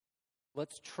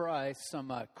Let's try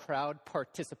some crowd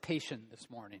participation this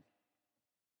morning.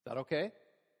 Is that okay?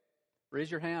 Raise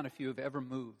your hand if you have ever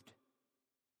moved.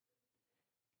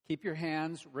 Keep your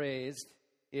hands raised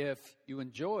if you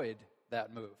enjoyed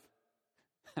that move.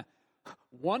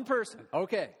 One person.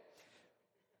 Okay.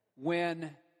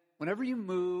 Whenever you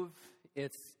move,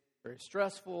 it's very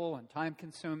stressful and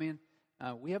time-consuming.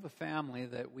 We have a family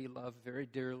that we love very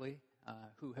dearly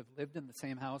who have lived in the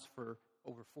same house for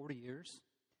over 40 years.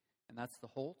 And that's the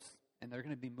Holtz, and they're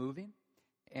going to be moving,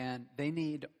 and they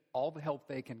need all the help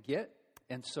they can get.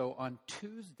 And so on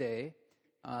Tuesday,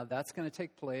 that's going to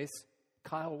take place.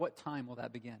 Kyle, what time will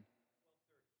that begin?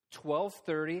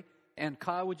 12:30. And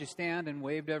Kyle, would you stand and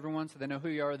wave to everyone so they know who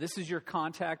you are? This is your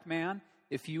contact man.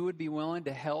 If you would be willing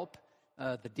to help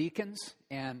the deacons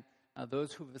and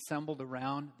those who have assembled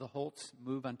around the Holtz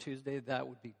move on Tuesday, that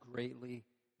would be greatly,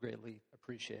 greatly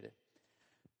appreciated.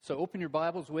 So open your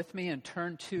Bibles with me and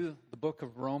turn to the book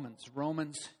of Romans,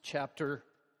 Romans chapter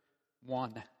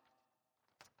 1.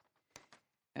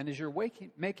 And as you're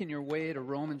making your way to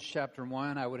Romans chapter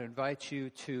 1, I would invite you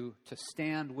to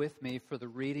stand with me for the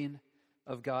reading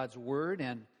of God's Word.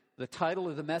 And the title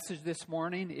of the message this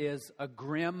morning is A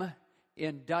Grim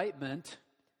Indictment,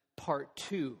 Part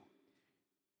 2.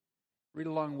 Read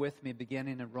along with me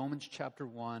beginning in Romans chapter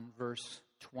 1, verse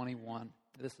 21.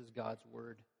 This is God's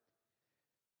Word.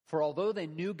 For although they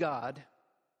knew God,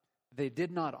 they did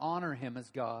not honor Him as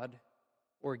God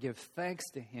or give thanks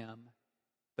to Him,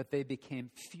 but they became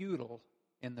futile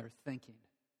in their thinking,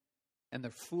 and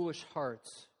their foolish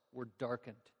hearts were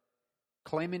darkened.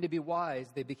 Claiming to be wise,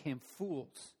 they became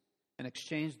fools and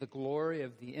exchanged the glory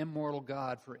of the immortal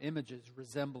God for images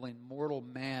resembling mortal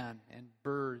man and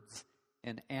birds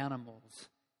and animals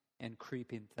and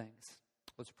creeping things.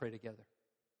 Let's pray together.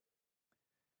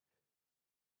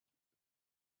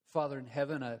 Father in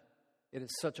heaven, it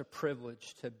is such a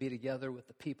privilege to be together with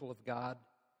the people of God,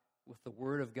 with the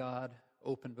Word of God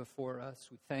open before us.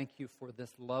 We thank you for this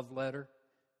love letter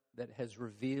that has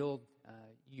revealed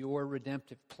your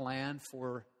redemptive plan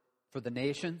for the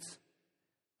nations,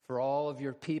 for all of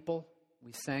your people.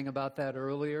 We sang about that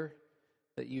earlier,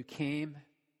 that you came,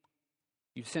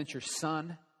 you sent your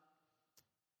Son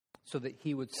so that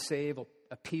He would save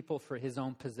a people for His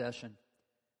own possession.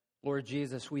 Lord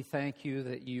Jesus, we thank you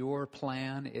that your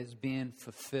plan is being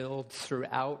fulfilled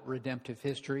throughout redemptive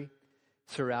history,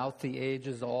 throughout the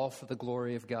ages, all for the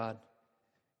glory of God.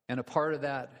 And a part of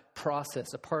that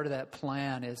process, a part of that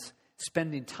plan is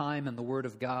spending time in the Word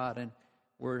of God. And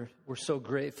we're so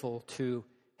grateful to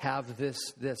have this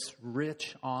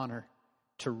rich honor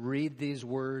to read these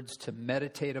words, to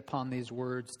meditate upon these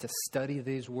words, to study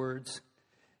these words.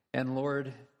 And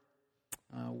Lord,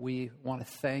 we want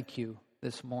to thank you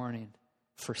this morning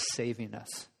for saving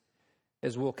us.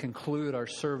 As we'll conclude our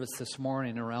service this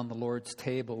morning around the Lord's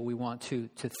table, we want to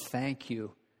thank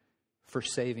you for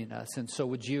saving us. And so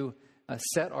would you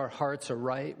set our hearts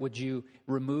aright? Would you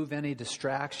remove any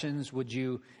distractions? Would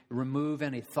you remove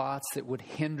any thoughts that would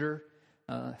hinder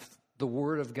the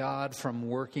Word of God from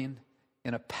working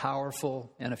in a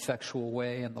powerful and effectual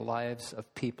way in the lives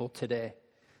of people today?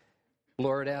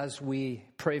 Lord, as we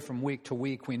pray from week to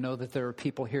week, we know that there are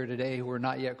people here today who are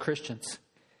not yet Christians.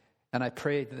 And I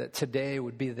pray that today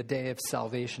would be the day of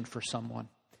salvation for someone.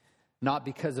 Not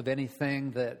because of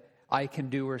anything that I can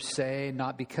do or say,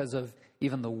 not because of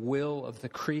even the will of the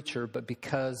creature, but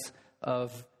because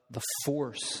of the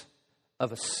force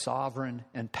of a sovereign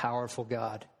and powerful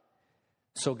God.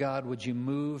 So God, would you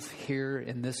move here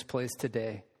in this place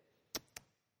today?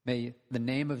 May the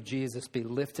name of Jesus be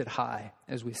lifted high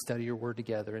as we study your word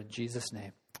together. In Jesus'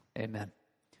 name, amen.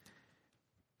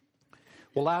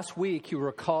 Well, last week you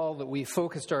recall that we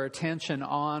focused our attention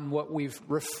on what we've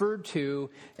referred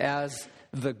to as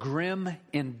the grim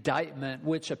indictment,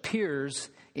 which appears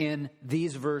in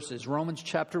these verses, Romans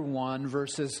chapter 1,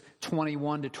 verses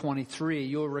 21 to 23.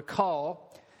 You'll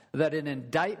recall that an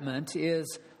indictment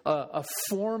is a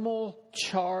formal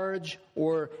charge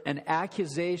or an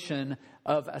accusation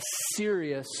of a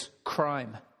serious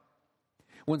crime.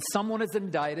 When someone is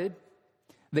indicted,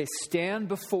 they stand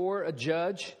before a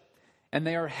judge and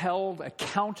they are held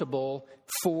accountable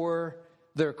for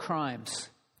their crimes.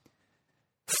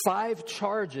 5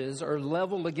 charges are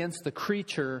leveled against the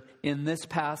creature in this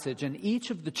passage, and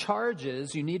each of the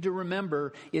charges, you need to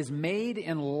remember, is made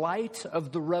in light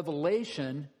of the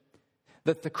revelation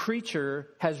that the creature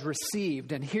has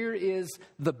received. And here is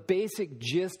the basic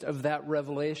gist of that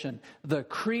revelation. The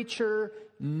creature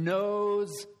knows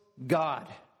God.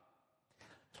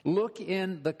 Look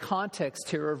in the context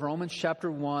here of Romans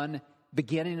chapter 1,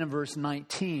 beginning in verse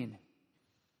 19.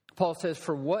 Paul says,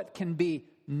 "For what can be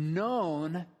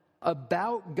known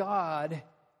about God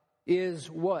is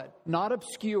what? Not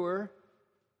obscure,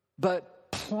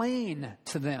 but plain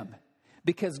to them.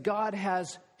 Because God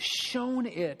has shown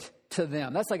it to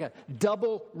them. That's like a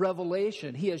double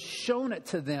revelation. He has shown it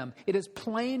to them. It is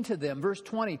plain to them. Verse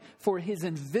 20, for his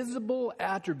invisible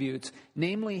attributes,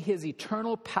 namely his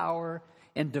eternal power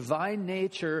and divine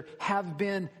nature, have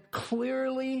been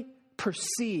clearly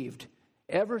perceived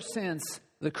ever since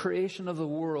the creation of the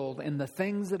world and the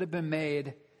things that have been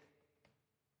made.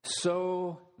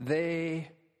 So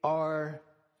they are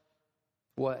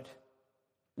what?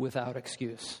 Without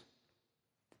excuse.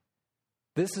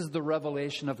 This is the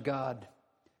revelation of God.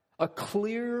 A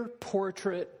clear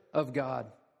portrait of God.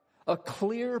 A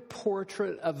clear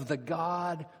portrait of the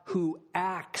God who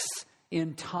acts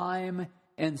in time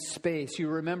and space. You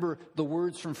remember the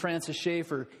words from Francis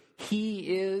Schaeffer. He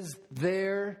is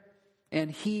there and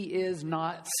he is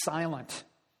not silent.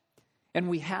 And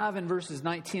we have in verses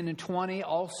 19 and 20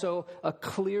 also a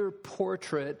clear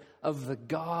portrait of the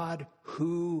God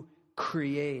who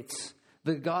creates.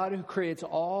 The God who creates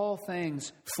all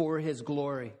things for his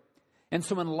glory. And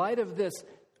so in light of this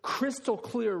crystal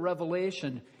clear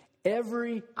revelation,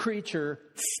 every creature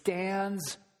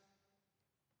stands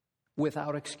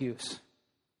without excuse.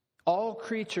 All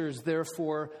creatures,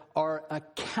 therefore, are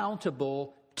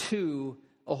accountable to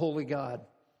a holy God.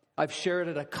 I've shared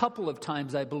it a couple of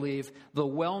times, I believe, the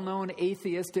well-known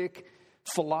atheistic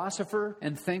philosopher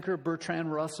and thinker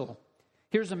Bertrand Russell.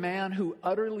 Here's a man who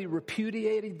utterly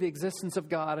repudiated the existence of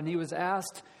God, and he was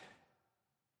asked,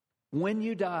 when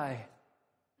you die,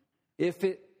 if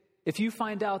you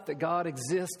find out that God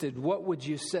existed, what would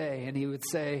you say? And he would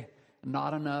say,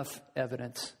 not enough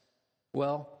evidence.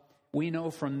 Well, we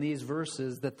know from these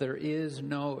verses that there is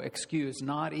no excuse,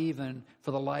 not even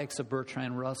for the likes of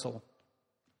Bertrand Russell.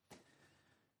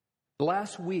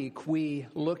 Last week, we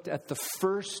looked at the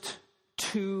first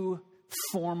two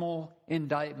formal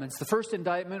indictments. The first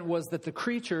indictment was that the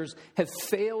creatures have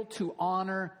failed to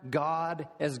honor God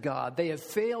as God. They have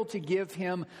failed to give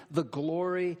him the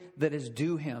glory that is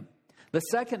due him. The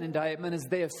second indictment is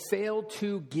they have failed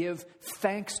to give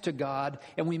thanks to God.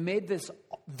 And we made this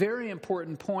very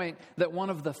important point that one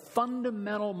of the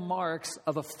fundamental marks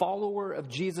of a follower of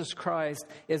Jesus Christ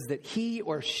is that he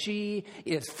or she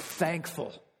is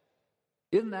thankful.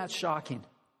 Isn't that shocking?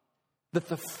 That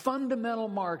the fundamental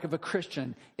mark of a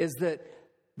Christian is that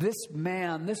this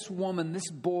man, this woman, this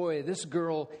boy, this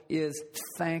girl is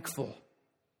thankful.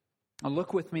 Now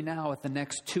look with me now at the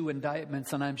next two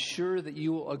indictments, and I'm sure that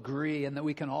you will agree and that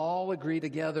we can all agree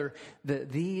together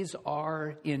that these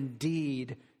are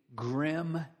indeed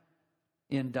grim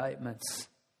indictments.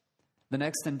 The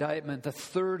next indictment, the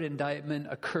third indictment,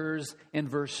 occurs in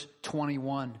verse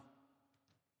 21.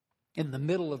 In the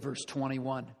middle of verse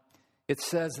 21. It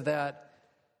says that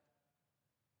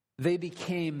they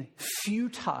became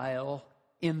futile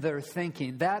in their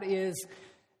thinking. That is,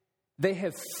 they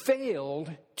have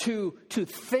failed to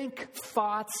think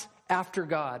thoughts after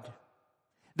God.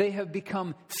 They have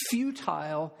become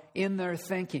futile in their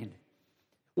thinking.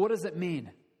 What does it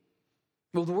mean?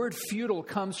 Well, the word futile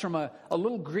comes from a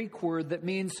little Greek word that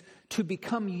means to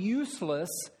become useless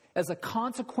as a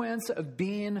consequence of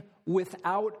being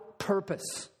without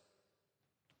purpose.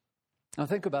 Now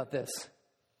think about this.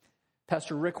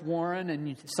 Pastor Rick Warren,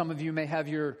 and some of you may have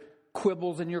your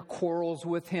quibbles and your quarrels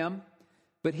with him,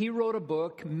 but he wrote a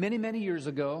book many, many years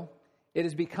ago. It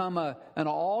has become an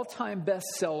all-time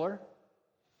bestseller.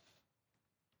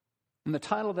 And the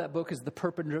title of that book is The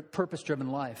Purpose-Driven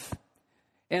Life.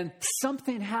 And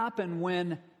something happened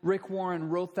when Rick Warren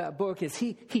wrote that book is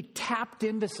he tapped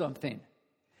into something.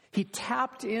 He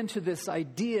tapped into this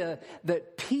idea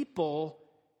that people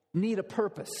need a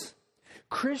purpose.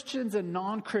 Christians and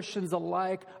non-Christians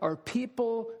alike are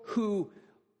people who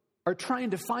are trying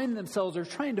to find themselves, or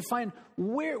trying to find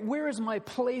where is my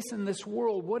place in this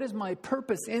world? What is my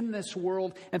purpose in this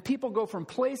world? And people go from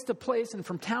place to place and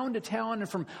from town to town and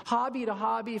from hobby to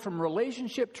hobby, from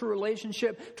relationship to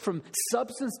relationship, from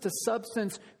substance to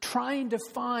substance, trying to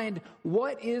find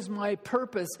what is my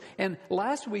purpose. And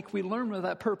last week we learned what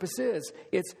that purpose is.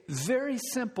 It's very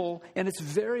simple and it's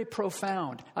very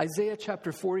profound. Isaiah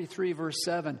chapter 43 verse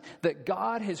 7, that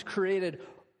God has created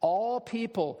all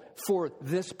people for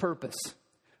this purpose,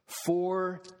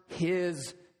 for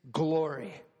his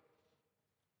glory.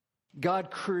 God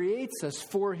creates us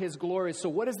for his glory. So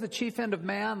what is the chief end of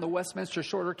man? The Westminster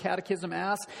Shorter Catechism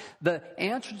asks. The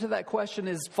answer to that question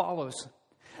is as follows.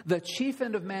 The chief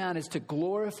end of man is to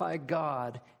glorify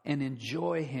God and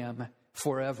enjoy him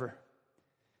forever.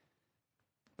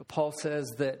 But Paul says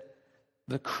that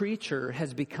the creature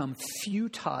has become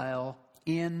futile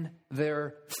in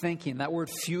their thinking. That word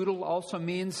futile also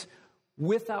means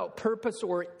without purpose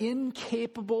or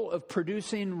incapable of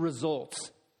producing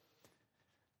results.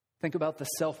 Think about the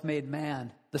self-made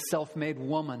man, the self-made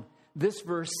woman. This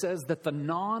verse says that the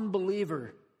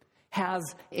non-believer has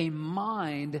a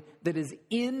mind that is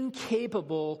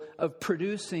incapable of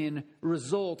producing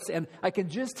results. And I can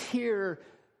just hear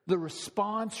the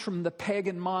response from the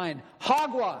pagan mind.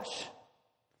 Hogwash!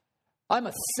 I'm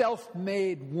a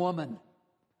self-made woman.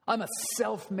 I'm a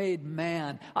self-made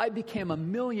man. I became a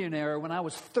millionaire when I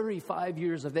was 35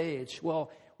 years of age.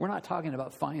 Well, we're not talking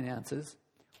about finances.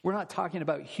 We're not talking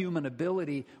about human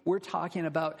ability. We're talking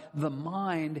about the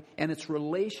mind and its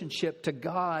relationship to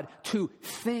God, to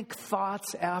think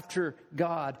thoughts after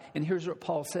God. And here's what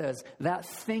Paul says. That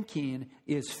thinking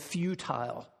is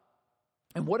futile.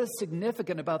 And what is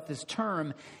significant about this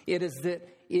term,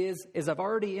 as I've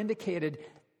already indicated,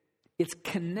 it's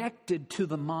connected to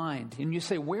the mind. And you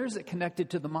say, where is it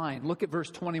connected to the mind? Look at verse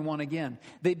 21 again.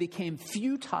 They became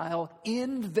futile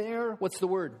in their, what's the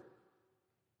word?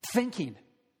 Thinking.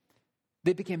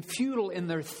 They became futile in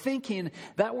their thinking.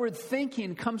 That word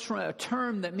thinking comes from a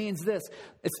term that means this.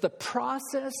 It's the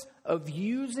process of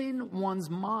using one's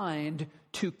mind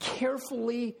to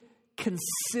carefully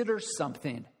consider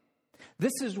something.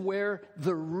 This is where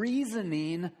the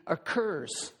reasoning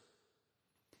occurs.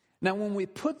 Now, when we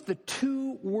put the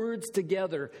two words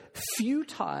together,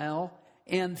 futile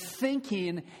and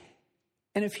thinking,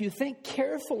 and if you think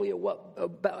carefully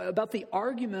about the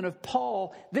argument of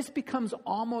Paul, this becomes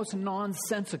almost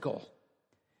nonsensical.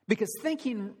 Because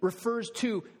thinking refers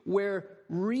to where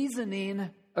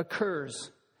reasoning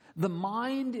occurs. The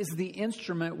mind is the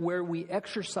instrument where we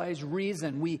exercise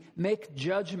reason. We make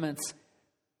judgments.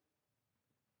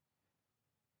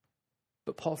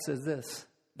 But Paul says this,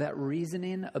 that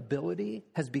reasoning ability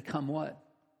has become what?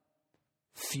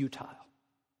 Futile.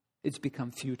 It's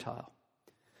become futile.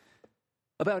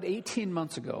 About 18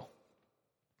 months ago,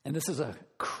 and this is a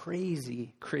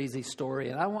crazy, crazy story,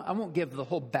 and I won't give the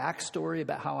whole backstory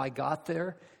about how I got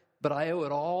there, but I owe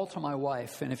it all to my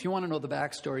wife. And if you want to know the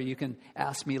backstory, you can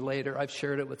ask me later. I've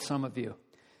shared it with some of you.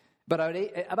 But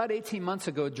about 18 months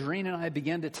ago, Doreen and I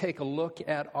began to take a look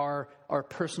at our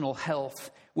personal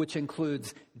health, which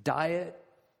includes diet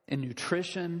and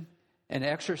nutrition and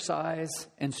exercise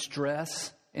and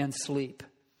stress and sleep.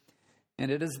 And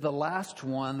it is the last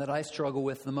one that I struggle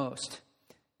with the most.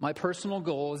 My personal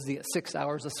goal is to get 6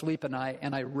 hours of sleep a night,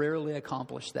 and I rarely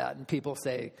accomplish that. And people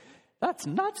say, that's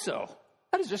not so.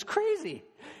 That is just crazy.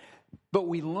 But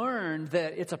we learned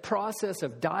that it's a process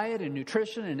of diet and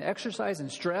nutrition and exercise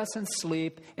and stress and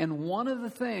sleep. And one of the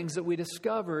things that we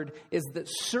discovered is that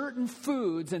certain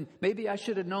foods, and maybe I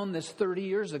should have known this 30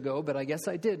 years ago, but I guess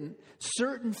I didn't.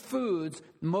 Certain foods,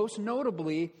 most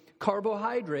notably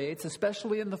carbohydrates,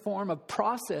 especially in the form of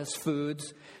processed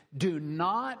foods, do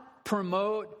not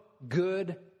promote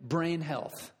good brain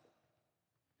health.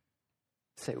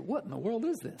 Say, what in the world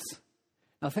is this?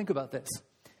 Now think about this.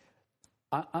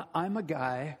 I'm a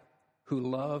guy who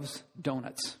loves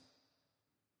donuts.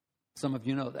 Some of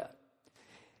you know that.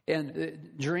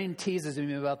 And Doreen teases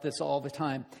me about this all the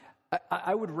time.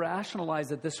 I would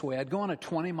rationalize it this way. I'd go on a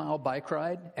 20-mile bike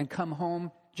ride and come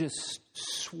home just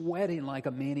sweating like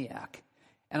a maniac.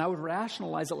 And I would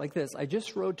rationalize it like this. I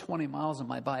just rode 20 miles on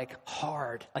my bike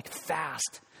hard, like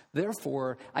fast.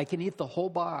 Therefore, I can eat the whole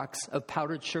box of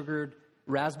powdered sugared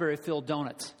raspberry-filled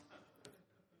donuts.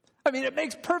 I mean, it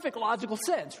makes perfect logical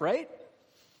sense, right?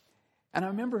 And I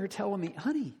remember her telling me,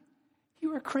 honey,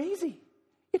 you are crazy.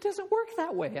 It doesn't work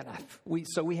that way.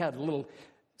 And we had a little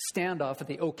standoff at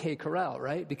the OK Corral,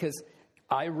 right? Because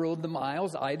I rode the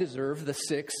miles. I deserve the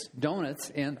 6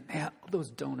 donuts. And man, those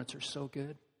donuts are so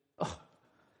good. Oh.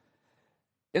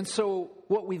 And so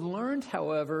what we learned,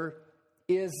 however,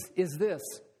 is this.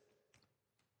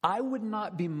 I would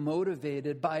not be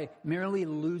motivated by merely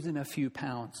losing a few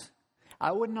pounds.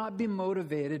 I would not be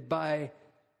motivated by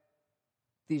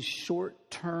these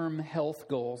short-term health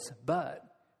goals. But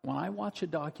when I watch a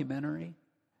documentary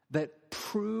that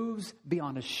proves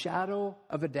beyond a shadow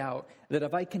of a doubt that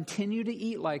if I continue to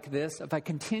eat like this, if I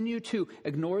continue to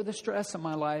ignore the stress of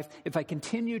my life, if I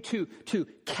continue to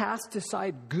cast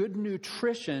aside good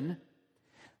nutrition,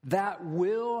 that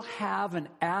will have an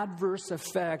adverse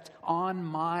effect on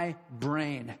my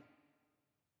brain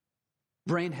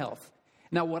health.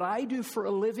 Now, what I do for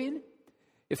a living,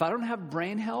 if I don't have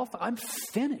brain health, I'm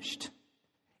finished.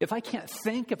 If I can't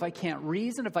think, if I can't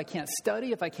reason, if I can't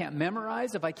study, if I can't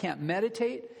memorize, if I can't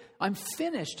meditate, I'm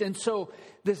finished. And so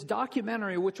this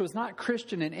documentary, which was not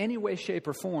Christian in any way, shape,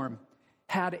 or form,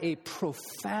 had a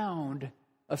profound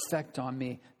effect on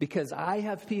me because I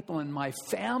have people in my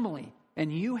family,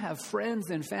 and you have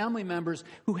friends and family members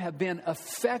who have been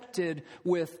affected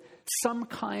with some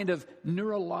kind of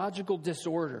neurological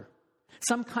disorder,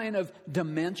 some kind of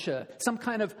dementia, some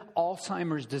kind of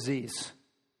Alzheimer's disease.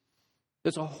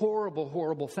 It's a horrible,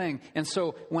 horrible thing. And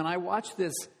so when I watch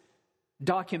this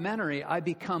documentary, I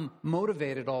become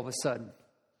motivated all of a sudden.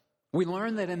 We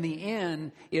learn that in the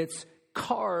end, it's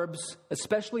carbs,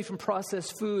 especially from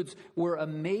processed foods, were a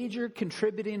major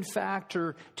contributing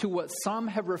factor to what some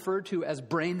have referred to as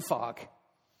brain fog.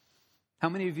 How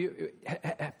many of you,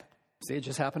 see, it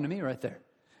just happened to me right there.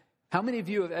 How many of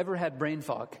you have ever had brain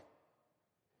fog?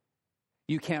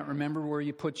 You can't remember where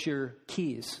you put your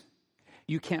keys.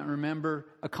 You can't remember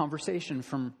a conversation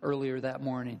from earlier that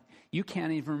morning. You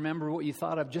can't even remember what you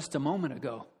thought of just a moment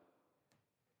ago.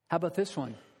 How about this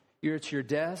one? You're at your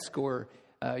desk or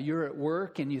you're at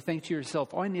work and you think to yourself,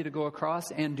 oh, I need to go across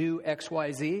and do X,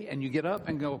 Y, Z. And you get up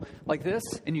and go like this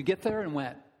and you get there and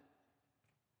went,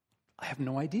 I have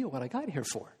no idea what I got here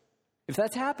for. If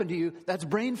that's happened to you, that's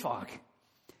brain fog.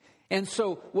 And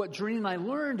so what Doreen and I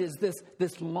learned is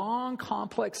this long,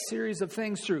 complex series of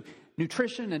things through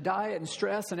nutrition and diet and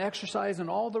stress and exercise and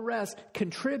all the rest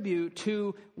contribute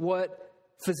to what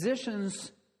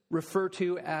physicians refer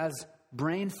to as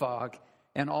brain fog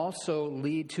and also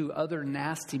lead to other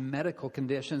nasty medical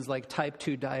conditions like type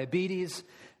 2 diabetes,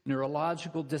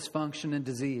 neurological dysfunction, and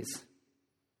disease.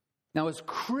 Now, as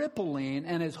crippling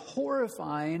and as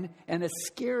horrifying and as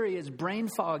scary as brain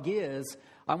fog is,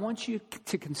 I want you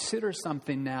to consider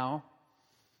something now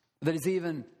that is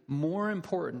even more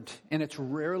important, and it's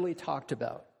rarely talked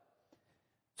about.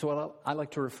 So what I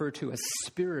like to refer to as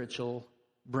spiritual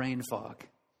brain fog,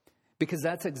 because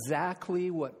that's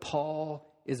exactly what Paul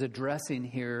is addressing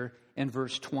here in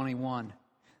verse 21.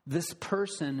 This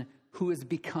person who has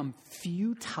become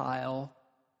futile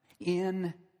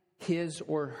in his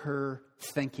or her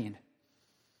thinking.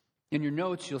 In your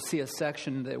notes, you'll see a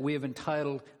section that we have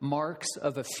entitled Marks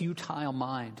of a Futile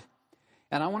Mind.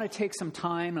 And I want to take some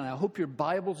time, and I hope your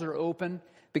Bibles are open,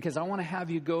 because I want to have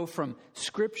you go from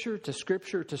Scripture to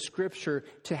Scripture to Scripture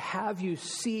to have you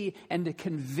see and to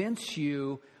convince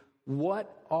you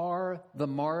what are the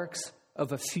marks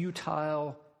of a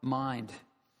futile mind.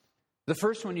 The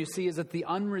first one you see is that the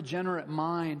unregenerate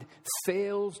mind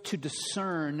fails to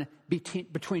discern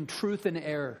between truth and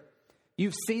error.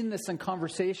 You've seen this in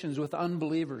conversations with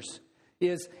unbelievers,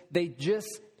 is they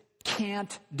just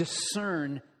can't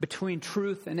discern between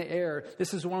truth and error.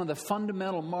 This is one of the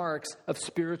fundamental marks of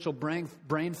spiritual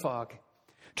brain fog.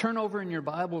 Turn over in your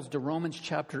Bibles to Romans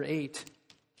chapter 8.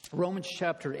 Romans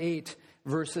chapter 8,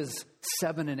 verses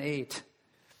 7 and 8.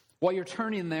 While you're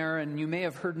turning there, and you may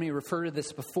have heard me refer to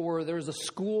this before, there's a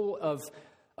school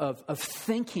of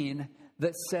thinking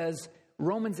that says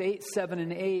Romans 8, 7,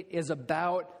 and 8 is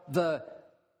about the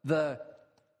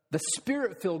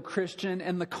Spirit-filled Christian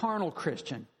and the carnal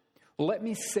Christian. Let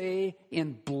me say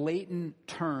in blatant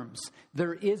terms,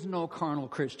 there is no carnal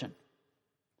Christian.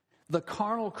 The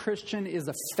carnal Christian is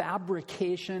a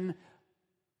fabrication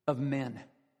of men.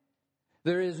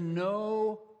 There is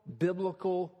no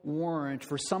biblical warrant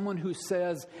for someone who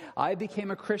says, I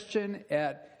became a Christian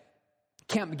at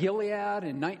Camp Gilead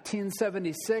in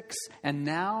 1976, and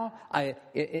now I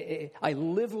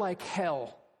live like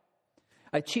hell.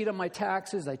 I cheat on my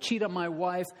taxes, I cheat on my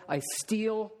wife, I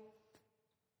steal,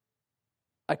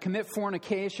 I commit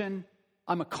fornication,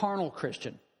 I'm a carnal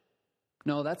Christian.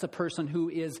 No, that's a person who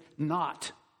is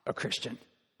not a Christian,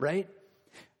 right?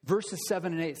 Verses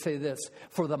 7 and 8 say this,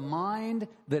 for the mind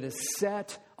that is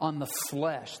set on the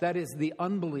flesh, that is the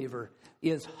unbeliever,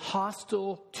 is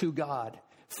hostile to God,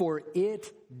 for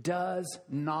it does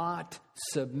not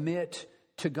submit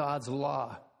to God's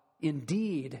law.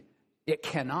 Indeed, it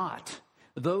cannot.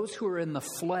 Those who are in the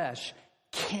flesh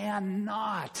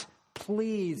cannot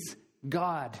please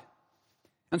God.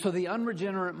 And so the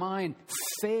unregenerate mind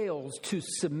fails to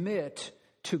submit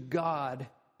to God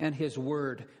and His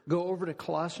Word. Go over to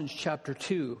Colossians chapter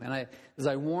 2. And as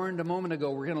I warned a moment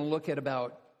ago, we're going to look at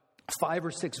about 5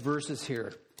 or 6 verses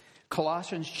here.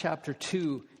 Colossians chapter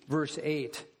 2, verse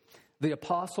 8. The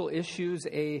apostle issues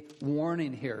a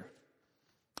warning here.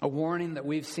 A warning that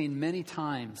we've seen many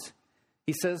times.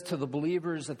 He says to the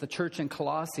believers at the church in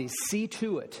Colossae, see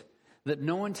to it that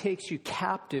no one takes you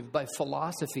captive by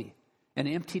philosophy and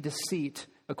empty deceit,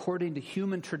 according to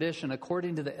human tradition,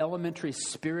 according to the elementary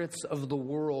spirits of the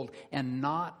world, and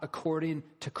not according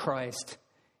to Christ.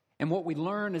 And what we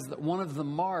learn is that one of the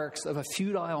marks of a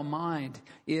futile mind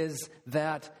is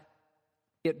that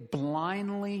it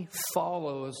blindly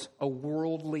follows a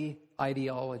worldly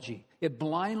ideology. It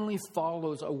blindly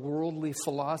follows a worldly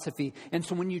philosophy. And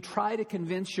so when you try to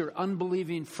convince your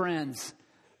unbelieving friends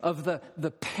of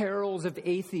the perils of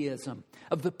atheism,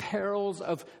 of the perils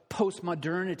of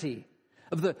postmodernity,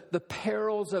 of the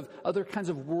perils of other kinds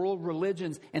of world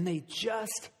religions, and they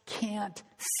just can't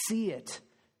see it,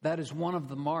 that is one of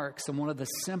the marks and one of the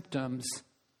symptoms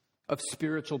of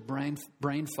spiritual brain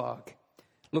fog.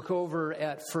 Look over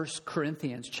at 1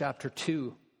 Corinthians chapter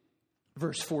 2,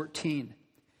 verse 14.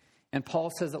 And Paul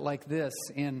says it like this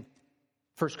in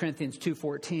 1 Corinthians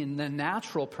 2:14. The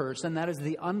natural person, that is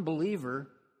the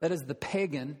unbeliever, that is the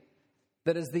pagan,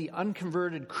 that is the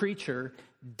unconverted creature,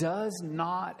 does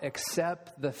not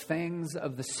accept the things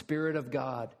of the Spirit of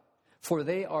God, for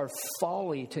they are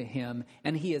folly to him,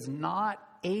 and he is not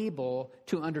able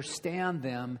to understand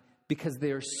them because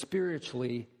they are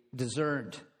spiritually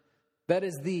discerned. That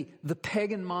is the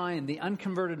pagan mind, the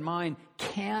unconverted mind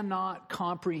cannot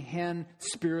comprehend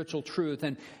spiritual truth.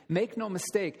 And make no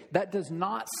mistake, that does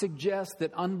not suggest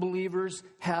that unbelievers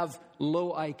have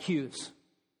low IQs.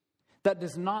 That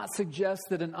does not suggest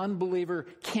that an unbeliever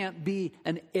can't be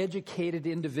an educated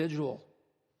individual.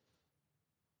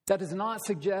 That does not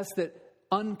suggest that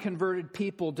unconverted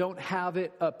people don't have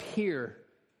it up here.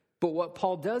 But what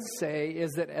Paul does say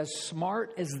is that as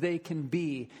smart as they can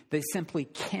be, they simply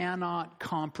cannot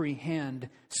comprehend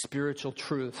spiritual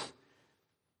truth.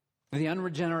 The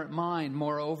unregenerate mind,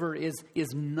 moreover, is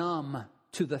numb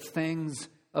to the things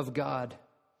of God.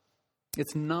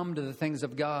 It's numb to the things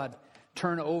of God.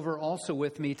 Turn over also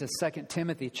with me to 2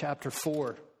 Timothy chapter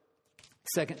 4.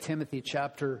 2 Timothy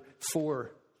chapter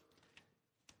 4.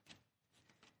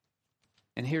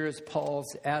 And here is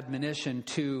Paul's admonition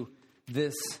to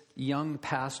this young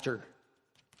pastor.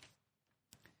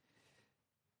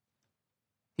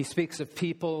 He speaks of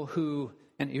people who,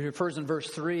 and he refers in verse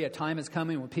 3, a time is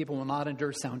coming when people will not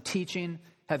endure sound teaching,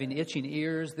 having itching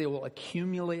ears. They will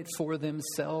accumulate for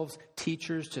themselves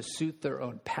teachers to suit their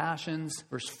own passions.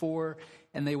 Verse 4,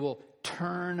 and they will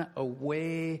turn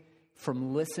away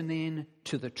from listening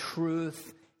to the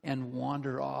truth and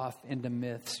wander off into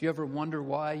myths. You ever wonder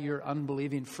why your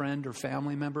unbelieving friend or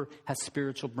family member has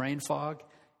spiritual brain fog?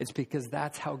 It's because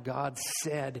that's how God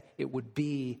said it would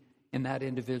be in that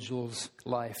individual's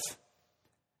life.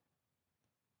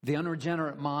 The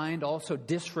unregenerate mind also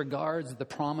disregards the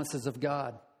promises of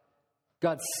God.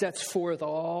 God sets forth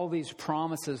all these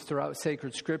promises throughout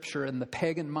sacred scripture, and the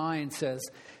pagan mind says,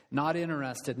 not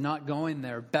interested, not going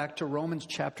there. Back to Romans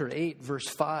chapter 8, verse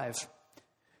 5.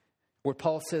 Where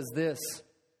Paul says this,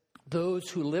 those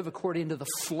who live according to the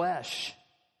flesh,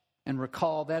 and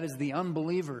recall that is the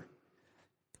unbeliever,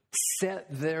 set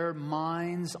their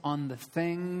minds on the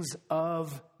things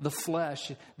of the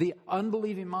flesh. The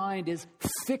unbelieving mind is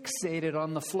fixated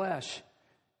on the flesh.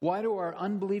 Why do our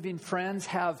unbelieving friends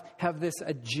have this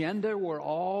agenda where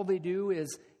all they do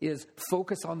is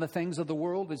focus on the things of the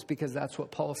world? It's because that's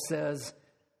what Paul says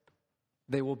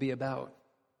they will be about.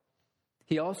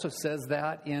 He also says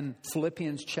that in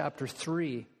Philippians chapter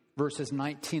 3, verses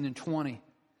 19 and 20.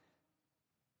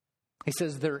 He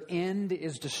says their end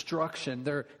is destruction.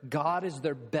 Their God is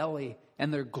their belly,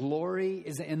 and their glory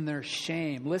is in their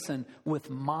shame. Listen, with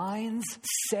minds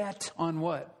set on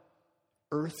what?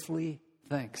 Earthly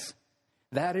things.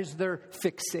 That is their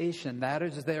fixation. That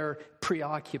is their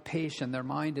preoccupation. Their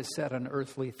mind is set on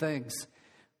earthly things.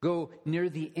 Go near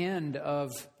the end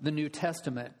of the New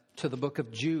Testament to the book of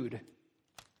Jude.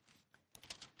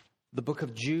 The book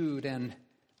of Jude, and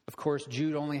of course,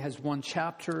 Jude only has one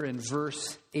chapter in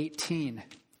verse 18.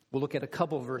 We'll look at a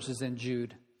couple verses in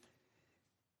Jude.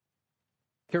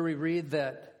 Here we read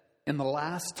that in the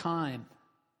last time,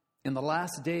 in the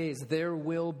last days, there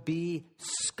will be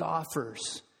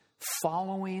scoffers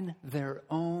following their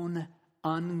own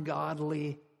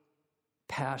ungodly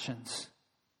passions.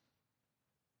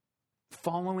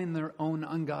 Following their own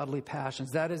ungodly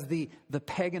passions. That is the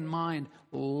pagan mind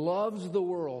loves the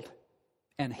world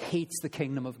and hates the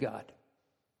kingdom of God.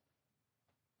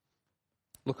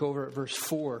 Look over at verse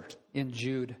 4 in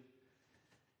Jude.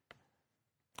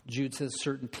 Jude says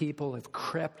certain people have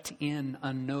crept in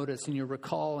unnoticed. And you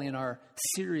recall in our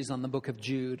series on the book of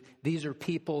Jude, these are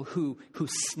people who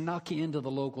snuck into the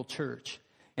local church.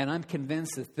 And I'm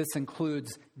convinced that this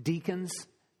includes deacons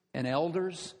and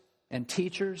elders and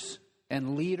teachers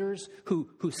and leaders who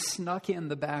snuck in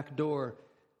the back door.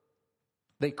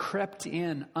 They crept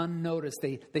in unnoticed.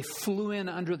 They flew in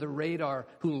under the radar,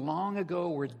 who long ago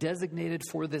were designated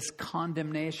for this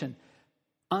condemnation.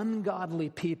 Ungodly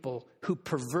people who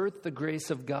pervert the grace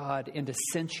of God into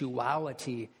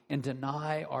sensuality and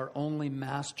deny our only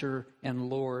Master and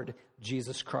Lord.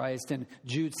 Jesus Christ. And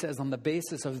Jude says on the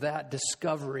basis of that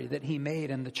discovery that he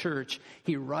made in the church,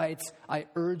 he writes, I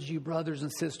urge you, brothers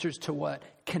and sisters, to what?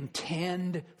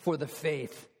 Contend for the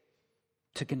faith.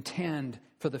 To contend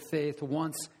for the faith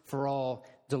once for all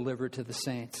delivered to the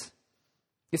saints.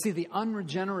 You see, the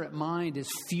unregenerate mind is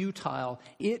futile.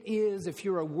 It is, if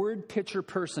you're a word picture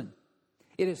person,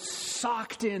 it is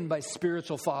socked in by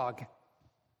spiritual fog.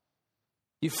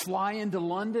 You fly into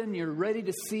London, you're ready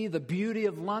to see the beauty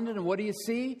of London, and what do you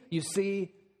see? You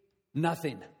see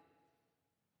nothing.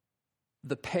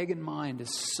 The pagan mind is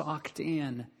socked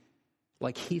in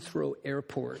like Heathrow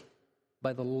Airport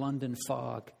by the London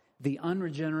fog. The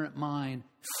unregenerate mind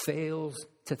fails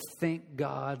to think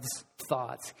God's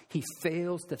thoughts. He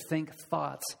fails to think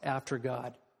thoughts after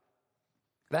God.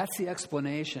 That's the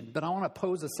explanation. But I want to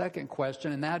pose a second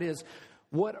question, and that is,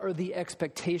 what are the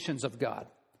expectations of God?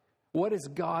 What is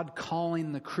God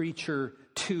calling the creature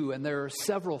to? And there are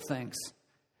several things.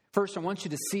 First, I want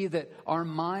you to see that our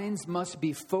minds must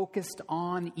be focused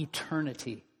on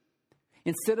eternity.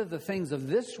 Instead of the things of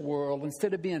this world,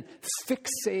 instead of being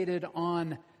fixated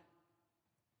on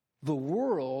the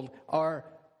world, our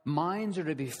minds are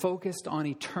to be focused on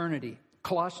eternity.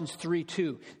 Colossians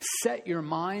 3:2, set your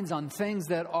minds on things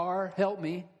that are, help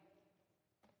me,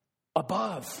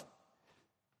 above,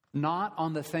 not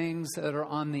on the things that are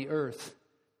on the earth.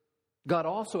 God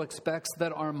also expects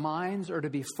that our minds are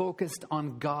to be focused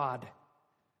on God.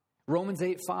 Romans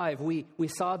 8:5, we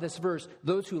saw this verse.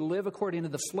 Those who live according to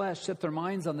the flesh set their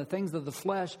minds on the things of the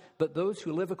flesh, but those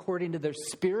who live according to their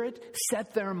spirit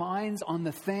set their minds on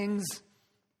the things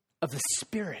of the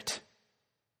Spirit.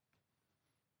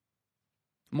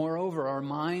 Moreover, our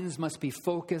minds must be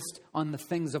focused on the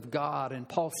things of God. And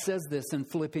Paul says this in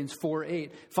Philippians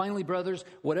 4:8. Finally, brothers,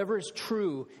 whatever is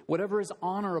true, whatever is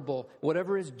honorable,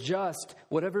 whatever is just,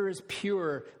 whatever is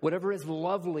pure, whatever is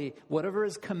lovely, whatever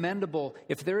is commendable,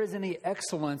 if there is any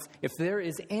excellence, if there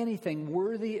is anything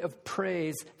worthy of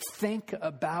praise, think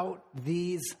about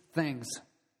these things.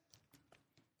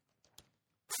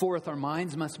 Fourth, our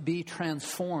minds must be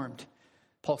transformed.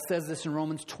 Paul says this in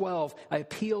Romans 12. I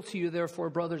appeal to you, therefore,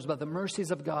 brothers, by the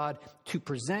mercies of God, to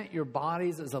present your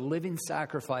bodies as a living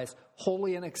sacrifice,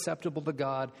 holy and acceptable to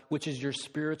God, which is your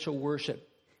spiritual worship.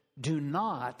 Do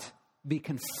not be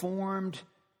conformed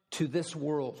to this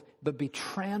world, but be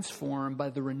transformed by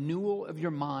the renewal of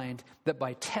your mind, that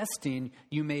by testing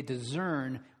you may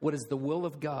discern what is the will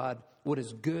of God, what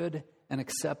is good and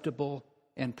acceptable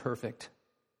and perfect.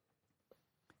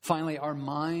 Finally, our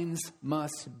minds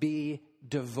must be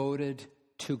devoted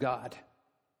to God.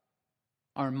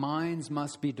 Our minds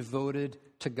must be devoted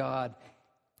to God.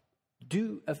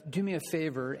 Do me a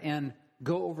favor and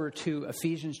go over to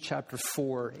Ephesians chapter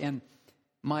 4. And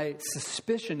my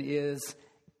suspicion is,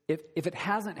 if it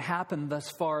hasn't happened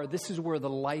thus far, this is where the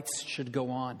lights should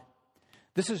go on.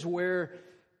 This is where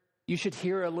you should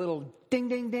hear a little ding,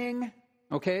 ding, ding.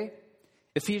 Okay?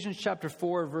 Ephesians chapter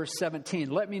 4, verse 17.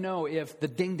 Let me know if the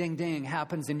ding, ding, ding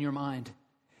happens in your mind.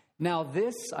 Now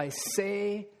this I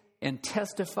say and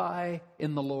testify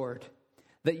in the Lord,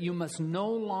 that you must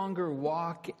no longer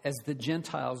walk as the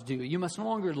Gentiles do. You must no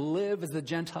longer live as the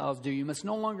Gentiles do. You must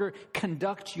no longer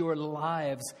conduct your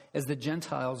lives as the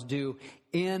Gentiles do,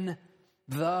 in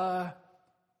the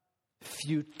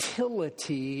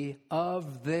futility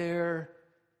of their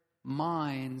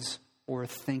minds or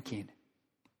thinking.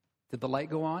 Did the light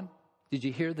go on? Did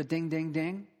you hear the ding, ding,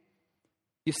 ding?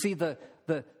 You see, the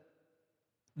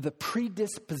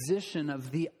predisposition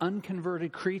of the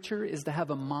unconverted creature is to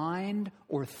have a mind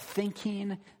or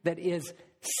thinking that is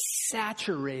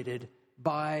saturated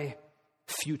by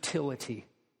futility.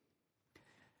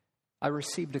 I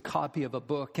received a copy of a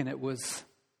book, and it was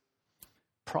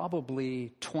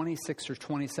probably 26 or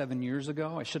 27 years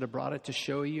ago. I should have brought it to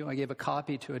show you. I gave a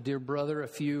copy to a dear brother a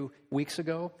few weeks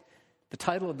ago. The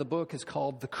title of the book is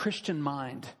called The Christian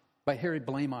Mind by Harry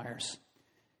Blamires.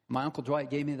 My Uncle Dwight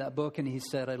gave me that book, and he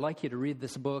said, I'd like you to read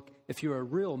this book. If you're a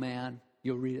real man,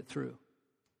 you'll read it through.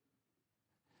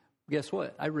 Guess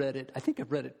what? I read it. I think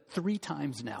I've read it 3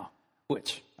 times now,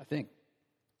 which I think.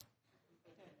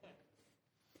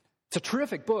 It's a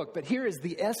terrific book, but here is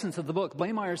the essence of the book.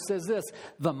 Blamires says this: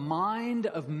 the mind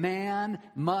of man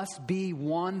must be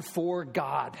one for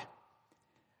God.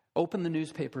 Open the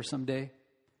newspaper someday.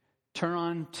 Turn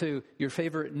on to your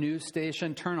favorite news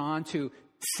station. Turn on to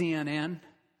CNN.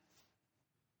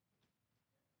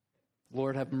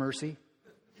 Lord have mercy.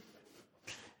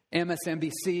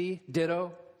 MSNBC,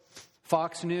 ditto.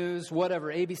 Fox News,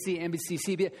 whatever, ABC, NBC,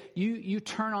 CBS. You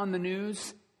turn on the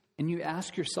news and you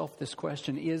ask yourself this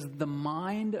question: is the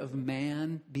mind of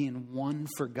man being one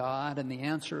for God? And the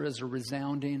answer is a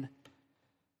resounding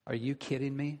Are you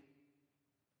kidding me?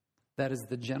 That is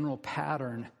the general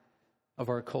pattern of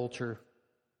our culture.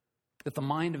 That the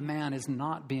mind of man is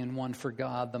not being won for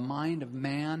God. The mind of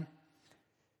man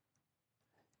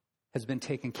has been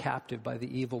taken captive by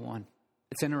the evil one.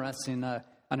 It's interesting,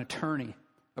 an attorney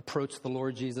approached the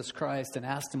Lord Jesus Christ and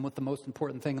asked him what the most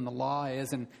important thing in the law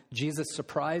is. And Jesus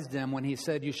surprised him when he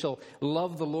said, you shall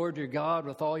love the Lord your God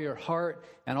with all your heart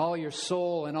and all your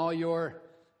soul and all your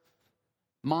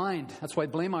mind. That's why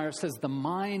Blameyer says the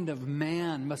mind of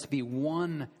man must be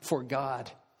won for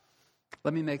God.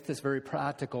 Let me make this very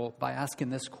practical by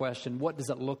asking this question. What does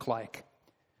it look like?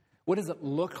 What does it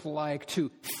look like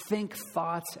to think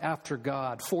thoughts after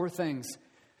God? 4 things.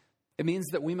 It means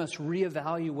that we must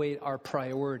reevaluate our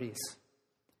priorities.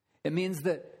 It means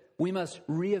that we must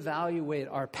reevaluate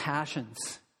our passions.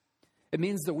 It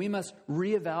means that we must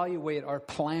reevaluate our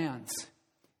plans.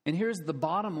 And here's the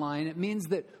bottom line. It means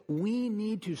that we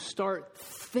need to start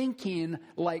thinking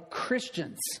like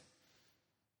Christians.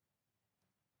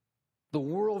 The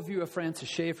worldview of Francis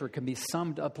Schaeffer can be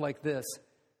summed up like this.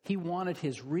 He wanted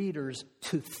his readers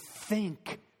to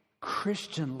think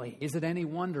Christianly. Is it any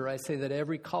wonder I say that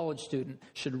every college student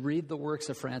should read the works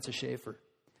of Francis Schaeffer?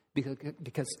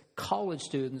 Because college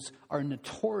students are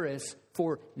notorious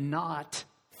for not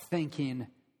thinking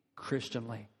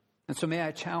Christianly. And so may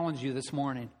I challenge you this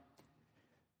morning,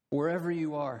 wherever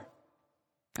you are,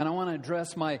 and I want to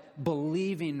address my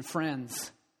believing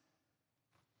friends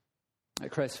at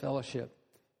Christ Fellowship.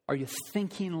 Are you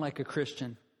thinking like a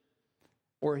Christian?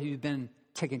 Or have you been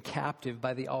taken captive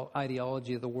by the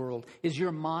ideology of the world? Is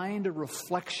your mind a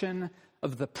reflection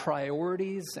of the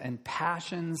priorities and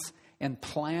passions and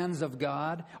plans of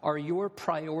God? Are your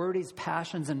priorities,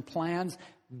 passions, and plans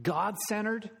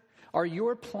God-centered? Are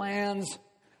your plans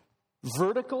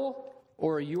vertical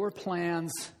or are your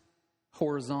plans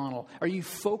horizontal? Are you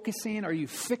focusing, are you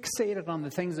fixated on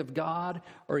the things of God,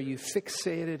 or are you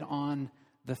fixated on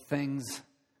the things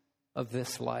of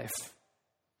this life?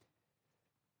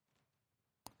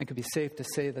 It could be safe to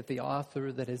say that the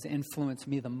author that has influenced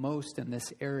me the most in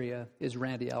this area is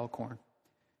Randy Alcorn.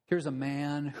 Here's a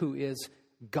man who is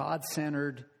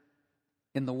God-centered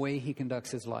in the way he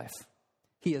conducts his life.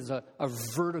 He is a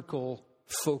vertical,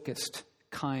 focused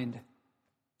kind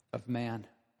of man.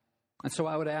 And so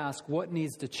I would ask, what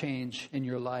needs to change in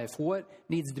your life? What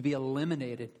needs to be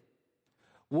eliminated?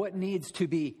 What needs to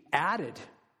be added?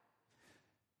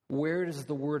 Where does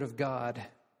the Word of God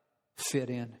fit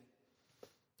in?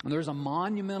 And there's a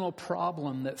monumental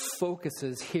problem that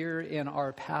focuses here in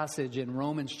our passage in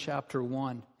Romans chapter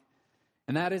 1.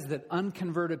 And that is that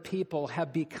unconverted people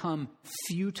have become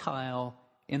futile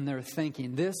in their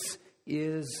thinking. This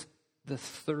is the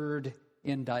third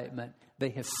indictment. They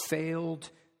have failed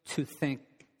to think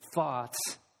thoughts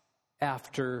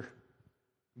after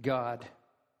God.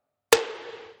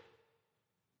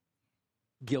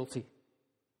 Guilty.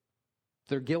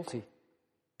 They're guilty.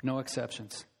 No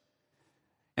exceptions.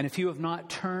 And if you have not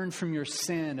turned from your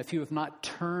sin, if you have not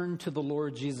turned to the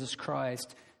Lord Jesus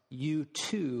Christ, you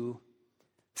too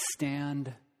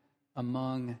stand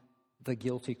among the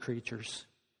guilty creatures.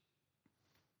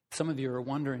 Some of you are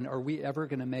wondering, are we ever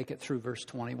going to make it through verse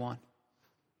 21?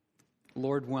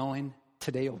 Lord willing,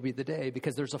 today will be the day,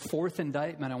 because there's a fourth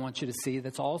indictment I want you to see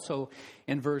that's also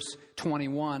in verse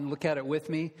 21. Look at it with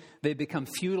me. They become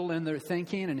futile in their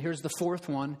thinking, and here's the fourth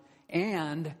one.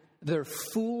 And their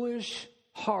foolish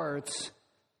hearts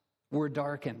were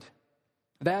darkened.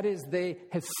 That is, they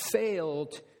have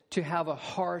failed to have a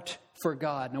heart for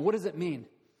God. Now, what does it mean?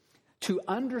 To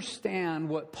understand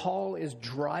what Paul is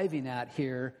driving at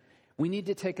here, we need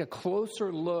to take a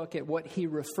closer look at what he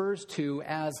refers to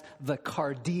as the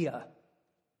cardia.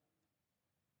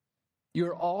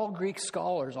 You're all Greek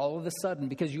scholars all of a sudden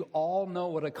because you all know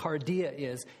what a cardia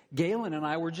is. Galen and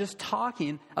I were just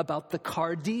talking about the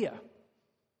cardia.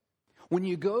 When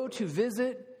you go to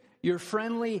visit your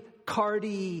friendly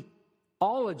cardiologist,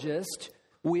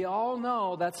 we all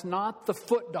know that's not the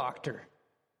foot doctor.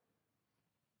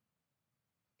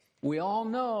 We all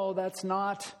know that's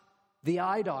not the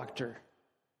eye doctor.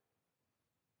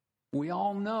 We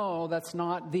all know that's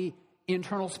not the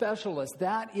internal specialist.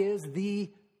 That is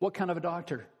what kind of a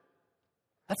doctor?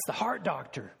 That's the heart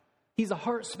doctor. He's a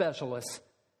heart specialist.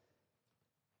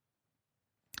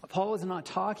 Paul is not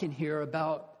talking here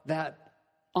about that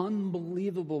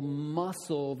unbelievable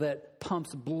muscle that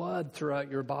pumps blood throughout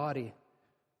your body.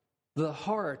 The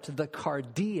heart, the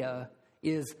cardia,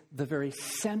 is the very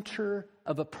center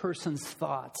of a person's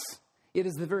thoughts. It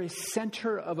is the very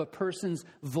center of a person's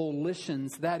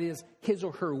volitions, that is, his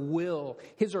or her will,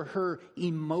 his or her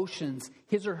emotions,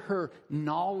 his or her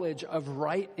knowledge of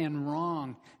right and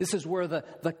wrong. This is where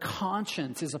the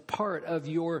conscience is a part of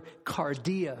your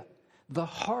cardia. The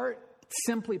heart,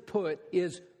 simply put,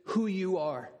 is who you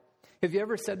are. Have you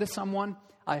ever said to someone,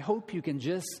 I hope you can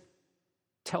just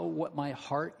tell what my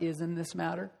heart is in this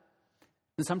matter?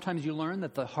 And sometimes you learn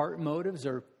that the heart motives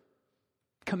are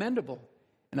commendable.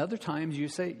 And other times you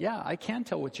say, yeah, I can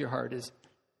tell what your heart is.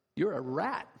 You're a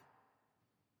rat.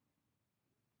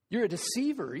 You're a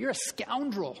deceiver. You're a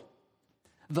scoundrel.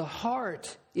 The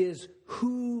heart is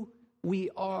who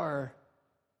we are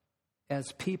as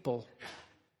people.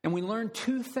 And we learn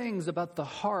two things about the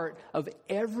heart of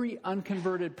every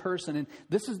unconverted person. And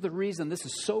this is the reason this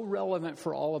is so relevant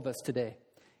for all of us today,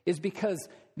 is because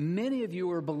many of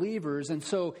you are believers, and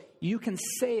so you can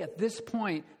say at this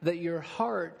point that your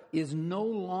heart is no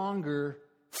longer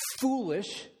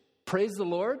foolish. Praise the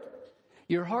Lord.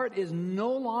 Your heart is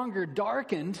no longer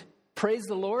darkened. Praise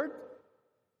the Lord.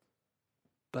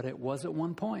 But it was at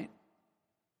one point.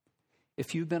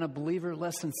 If you've been a believer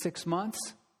less than 6 months,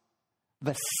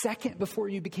 the second before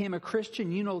you became a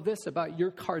Christian, you know this about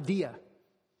your cardia,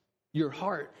 your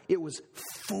heart. It was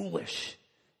foolish.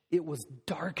 It was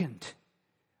darkened.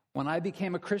 When I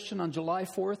became a Christian on July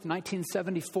 4th,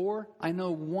 1974, I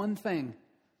know one thing,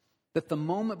 that the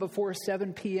moment before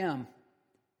 7 p.m.,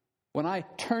 when I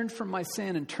turned from my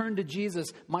sin and turned to Jesus,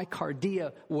 my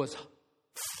cardia was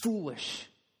foolish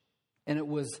and it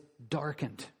was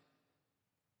darkened.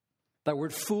 That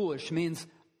word foolish means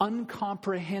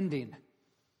uncomprehending.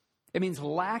 It means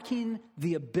lacking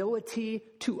the ability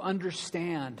to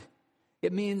understand.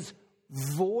 It means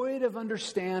void of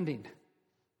understanding.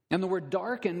 And the word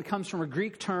darkened comes from a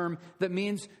Greek term that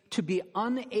means to be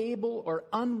unable or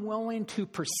unwilling to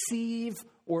perceive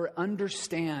or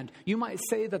understand. You might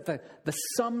say that the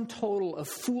sum total of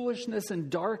foolishness and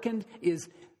darkened is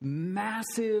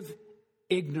massive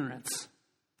ignorance.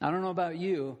 I don't know about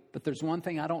you, but there's one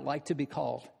thing I don't like to be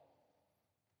called.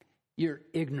 You're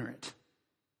ignorant.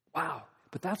 Wow.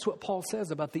 But that's what Paul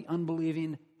says about the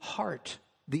unbelieving heart,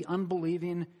 the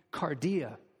unbelieving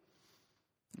cardia.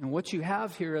 And what you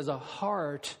have here is a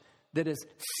heart that is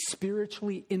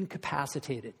spiritually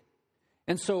incapacitated.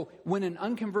 And so when an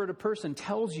unconverted person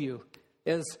tells you,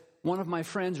 as one of my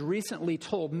friends recently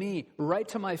told me right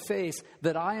to my face,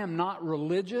 that I am not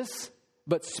religious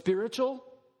but spiritual,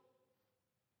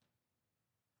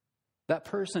 that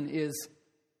person is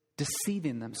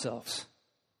deceiving themselves.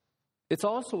 It's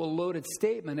also a loaded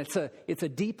statement. It's a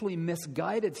deeply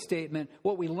misguided statement.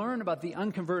 What we learn about the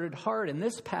unconverted heart in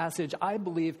this passage, I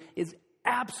believe, is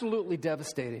absolutely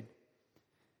devastating.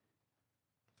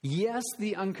 Yes,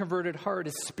 the unconverted heart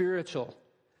is spiritual.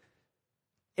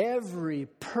 Every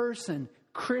person,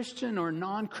 Christian or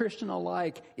non-Christian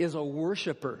alike, is a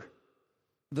worshiper.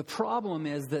 The problem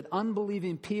is that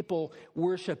unbelieving people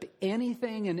worship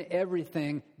anything and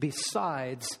everything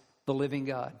besides the living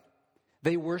God.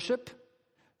 They worship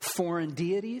foreign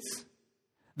deities.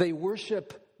 They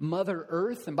worship Mother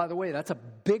Earth. And by the way, that's a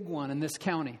big one in this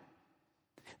county.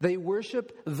 They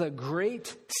worship the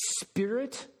Great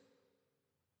Spirit.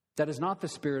 That is not the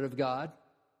Spirit of God.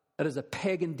 That is a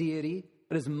pagan deity.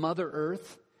 That is Mother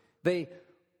Earth. They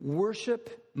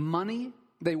worship money.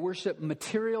 They worship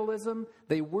materialism.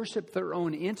 They worship their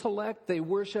own intellect. They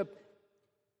worship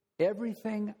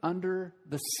everything under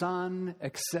the sun,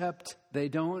 except they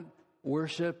don't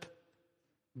worship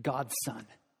God's Son.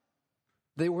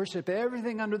 They worship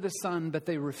everything under the sun, but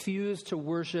they refuse to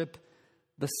worship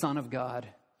the Son of God.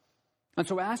 And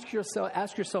so ask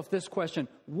yourself this question: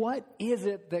 what is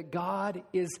it that God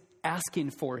is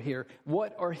asking for here?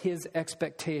 What are his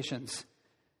expectations?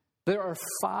 There are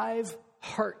 5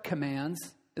 heart commands,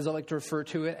 as I like to refer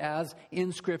to it as,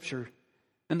 in Scripture.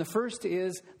 And the first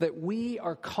is that we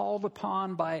are called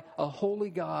upon by a holy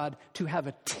God to have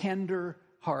a tender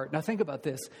heart. Now think about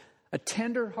this. A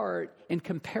tender heart in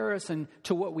comparison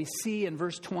to what we see in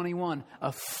verse 21,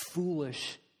 a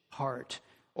foolish heart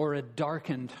or a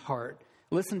darkened heart.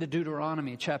 Listen to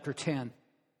Deuteronomy chapter 10.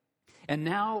 And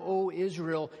now, O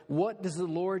Israel, what does the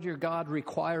Lord your God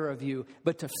require of you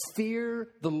but to fear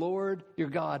the Lord your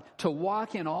God, to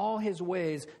walk in all his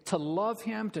ways, to love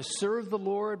him, to serve the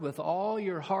Lord with all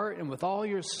your heart and with all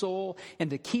your soul, and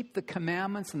to keep the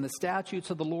commandments and the statutes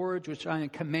of the Lord, which I am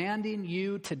commanding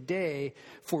you today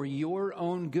for your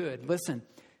own good. Listen,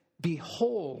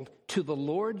 behold, to the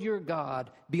Lord your God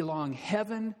belong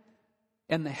heaven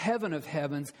and the heaven of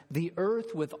heavens, the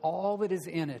earth with all that is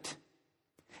in it.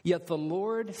 Yet the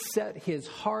Lord set his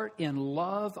heart in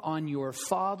love on your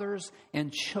fathers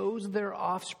and chose their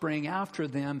offspring after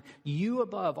them, you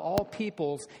above all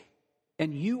peoples,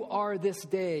 and you are this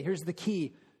day," here's the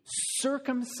key,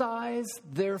 "circumcise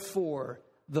therefore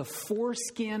the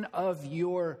foreskin of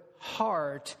your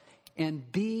heart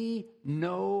and be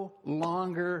no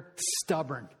longer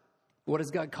stubborn." What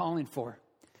is God calling for?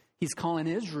 He's calling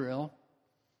Israel,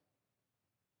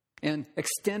 and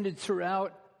extended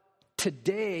throughout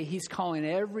today, he's calling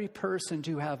every person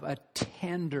to have a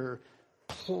tender,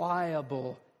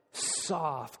 pliable,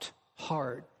 soft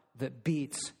heart that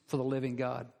beats for the living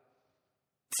God.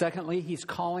 Secondly, he's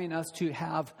calling us to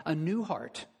have a new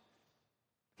heart.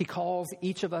 He calls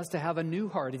each of us to have a new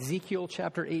heart. Ezekiel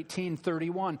chapter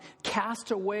 18:31,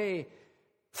 "Cast away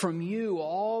from you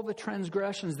all the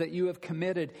transgressions that you have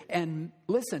committed, and,"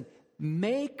 listen,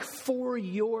 "make for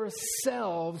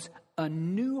yourselves a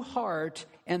new heart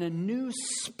and a new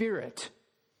spirit."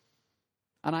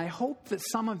 And I hope that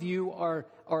some of you are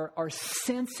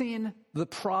sensing the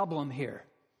problem here.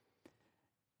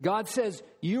 God says,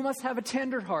 you must have a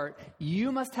tender heart.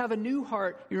 You must have a new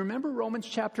heart. You remember Romans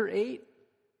chapter 8?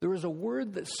 There was a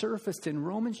word that surfaced in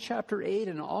Romans chapter 8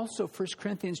 and also 1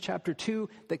 Corinthians chapter 2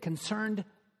 that concerned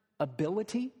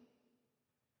ability.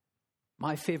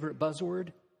 My favorite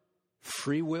buzzword,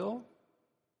 free will.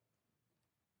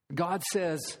 God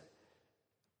says,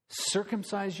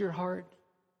 circumcise your heart.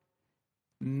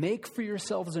 Make for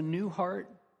yourselves a new heart.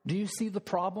 Do you see the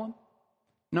problem?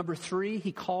 Number 3,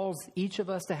 he calls each of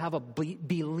us to have a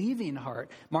believing heart.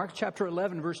 Mark chapter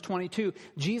 11, verse 22,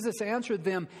 Jesus answered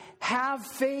them, "Have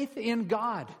faith in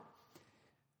God."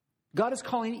 God is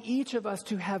calling each of us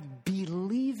to have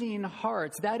believing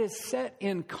hearts. That is set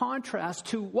in contrast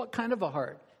to what kind of a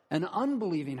heart? An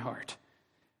unbelieving heart.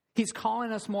 He's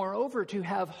calling us, moreover, to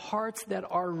have hearts that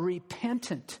are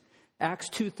repentant. Acts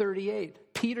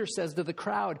 2:38, Peter says to the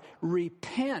crowd,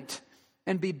 "Repent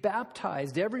and be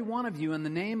baptized, every one of you, in the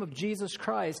name of Jesus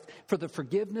Christ for the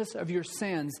forgiveness of your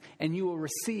sins, and you will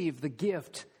receive the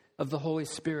gift of the Holy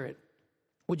Spirit."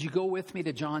 Would you go with me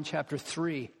to John chapter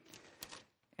 3?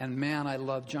 And man, I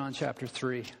love John chapter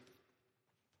 3.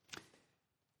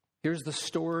 Here's the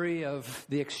story of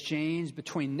the exchange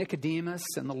between Nicodemus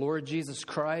and the Lord Jesus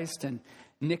Christ. And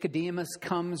Nicodemus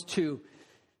comes to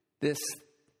this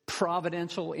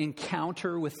providential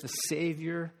encounter with the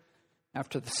Savior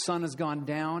after the sun has gone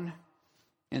down,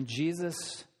 and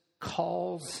Jesus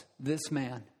calls this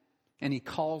man, and he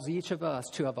calls each of us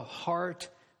to have a heart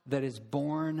that is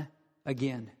born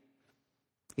again.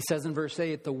 He says in verse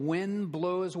 8, "The wind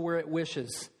blows where it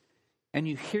wishes, and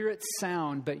you hear its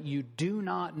sound, but you do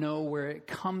not know where it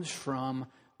comes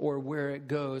from or where it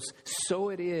goes. So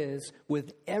it is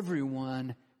with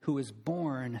everyone who is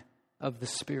born of the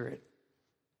Spirit."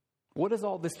 What does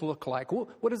all this look like?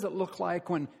 What does it look like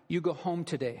when you go home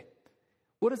today?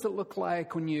 What does it look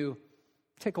like when you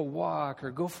take a walk or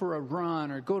go for a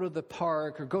run or go to the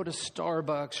park or go to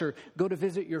Starbucks or go to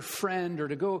visit your friend or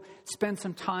to go spend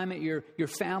some time at your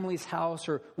family's house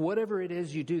or whatever it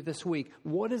is you do this week?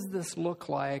 What does this look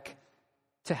like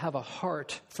to have a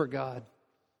heart for God?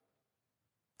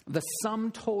 The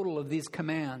sum total of these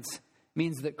commands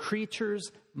means that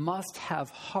creatures must have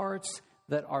hearts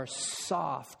that are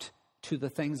soft to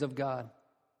the things of God.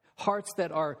 Hearts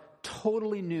that are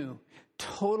totally new,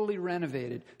 totally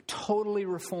renovated, totally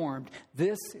reformed.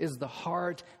 This is the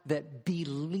heart that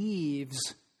believes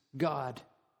God,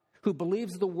 who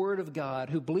believes the Word of God,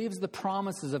 who believes the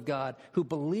promises of God, who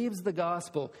believes the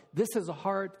gospel. This is a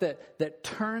heart that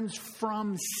turns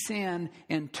from sin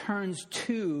and turns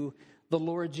to the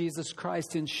Lord Jesus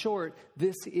Christ. In short,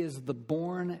 this is the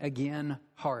born-again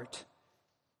heart.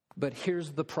 But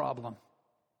here's the problem.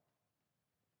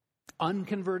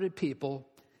 Unconverted people,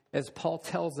 as Paul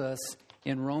tells us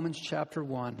in Romans chapter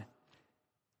 1,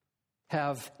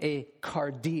 have a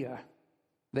cardia.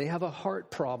 They have a heart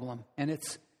problem, and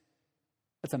it's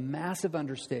a massive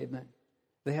understatement.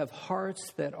 They have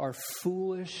hearts that are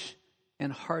foolish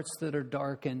and hearts that are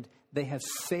darkened. They have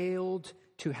failed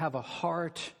to have a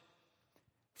heart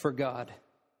for God.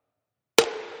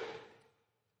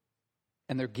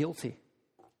 And they're guilty.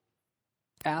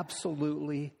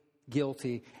 Absolutely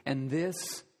guilty. And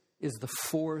this is the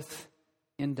fourth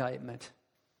indictment.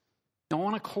 I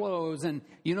want to close, and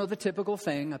you know the typical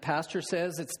thing. A pastor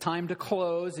says it's time to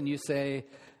close, and you say,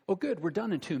 "Oh, good, we're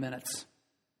done in 2 minutes."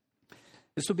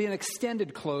 This will be an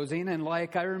extended closing, and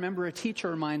like I remember a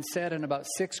teacher of mine said in about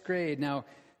 6th grade, "Now,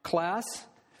 class,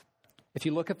 if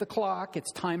you look at the clock,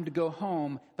 it's time to go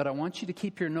home, but I want you to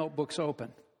keep your notebooks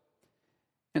open."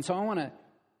 And so I want to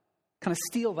kind of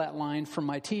steal that line from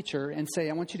my teacher and say,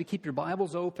 I want you to keep your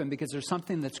Bibles open because there's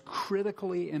something that's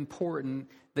critically important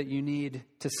that you need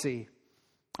to see.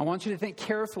 I want you to think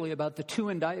carefully about the two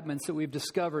indictments that we've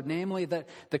discovered, namely that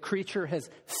the creature has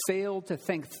failed to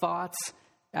think thoughts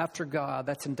after God.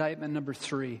 That's indictment number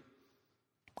 3.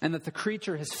 And that the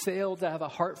creature has failed to have a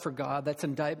heart for God. That's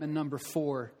indictment number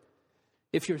 4.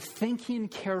 If you're thinking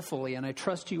carefully, and I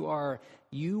trust you are,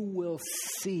 you will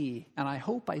see, and I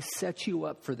hope I set you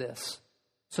up for this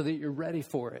so that you're ready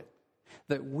for it,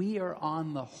 that we are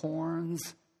on the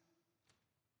horns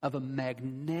of a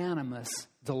magnanimous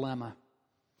dilemma.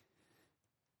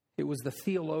 It was the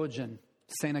theologian,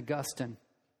 St. Augustine,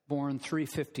 born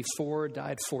 354,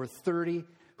 died 430,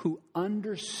 who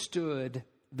understood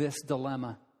this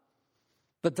dilemma.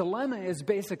 The dilemma is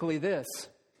basically this.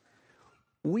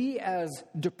 We as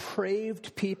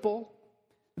depraved people,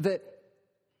 that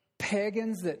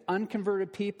pagans, that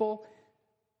unconverted people,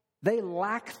 they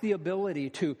lack the ability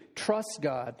to trust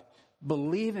God,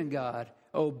 believe in God,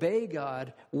 obey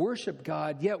God, worship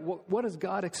God. Yet what does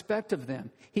God expect of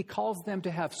them? He calls them to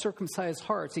have circumcised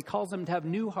hearts. He calls them to have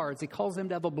new hearts. He calls them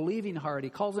to have a believing heart. He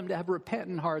calls them to have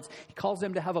repentant hearts. He calls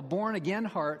them to have a born-again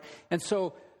heart. And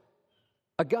so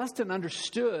Augustine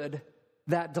understood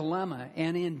that dilemma.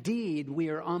 And indeed, we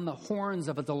are on the horns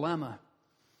of a dilemma.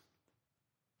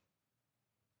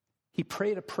 He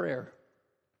prayed a prayer.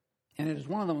 And it is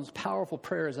one of the most powerful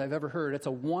prayers I've ever heard. It's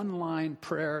a one-line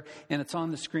prayer, and it's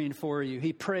on the screen for you.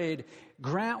 He prayed,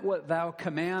 grant what thou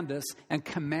commandest, and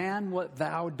command what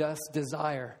thou dost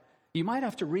desire. You might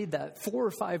have to read that 4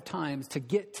 or 5 times to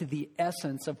get to the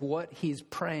essence of what he's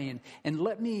praying. And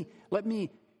let me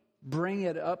bring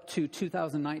it up to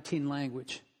 2019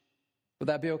 language. Would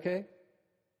that be okay?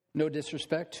 No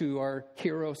disrespect to our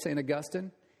hero, St.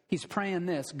 Augustine. He's praying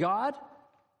this, God,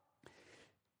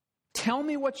 tell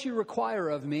me what you require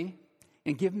of me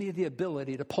and give me the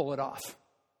ability to pull it off.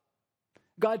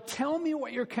 God, tell me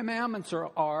what your commandments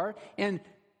are and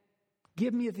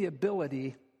give me the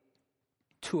ability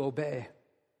to obey.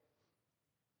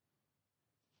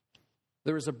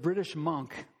 There was a British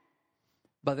monk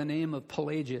by the name of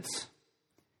Pelagius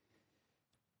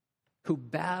who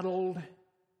battled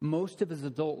most of his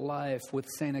adult life with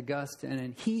St. Augustine,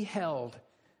 and he held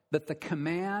that the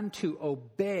command to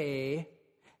obey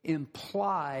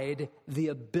implied the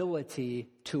ability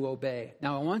to obey.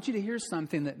 Now, I want you to hear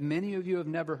something that many of you have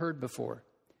never heard before.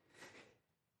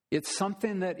 It's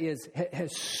something that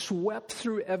has swept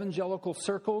through evangelical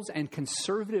circles and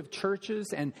conservative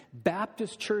churches and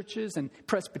Baptist churches and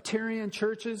Presbyterian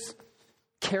churches,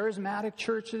 charismatic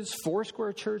churches,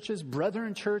 Foursquare churches,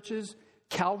 Brethren churches,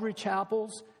 Calvary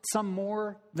chapels, some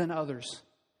more than others.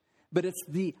 But it's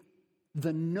the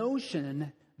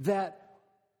notion that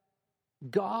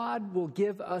God will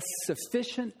give us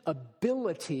sufficient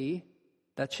ability,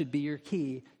 that should be your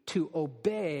key, to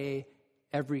obey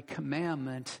every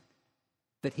commandment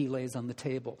that he lays on the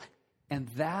table. And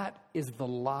that is the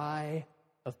lie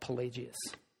of Pelagius.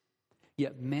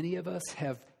 Yet many of us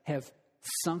have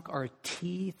sunk our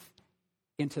teeth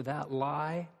into that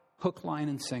lie, hook, line,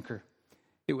 and sinker.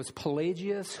 It was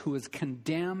Pelagius who was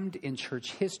condemned in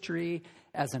church history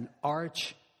as an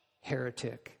arch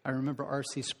heretic. I remember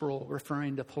R.C. Sproul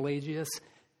referring to Pelagius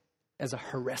as a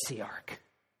heresiarch,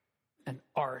 an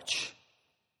arch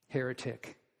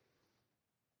heretic.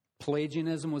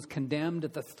 Pelagianism was condemned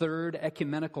at the Third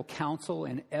Ecumenical Council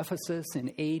in Ephesus in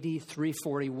AD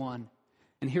 341.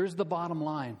 And here's the bottom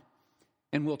line,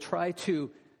 and we'll try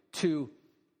to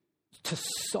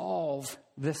solve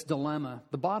this dilemma.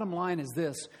 The bottom line is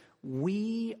this: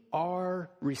 we are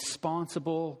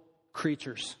responsible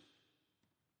creatures.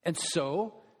 And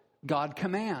so, God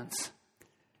commands.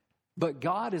 But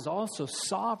God is also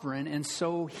sovereign, and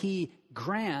so he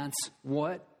grants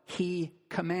what he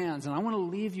commands. And I want to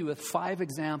leave you with 5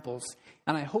 examples,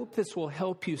 and I hope this will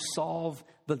help you solve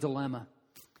the dilemma.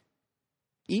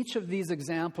 Each of these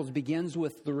examples begins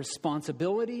with the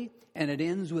responsibility, and it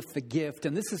ends with the gift.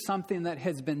 And this is something that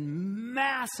has been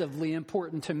massively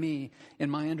important to me in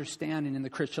my understanding in the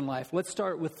Christian life. Let's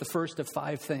start with the first of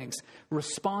 5 things.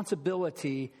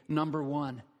 Responsibility, number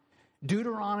 1.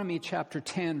 Deuteronomy chapter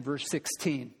 10, verse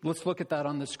 16. Let's look at that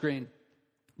on the screen.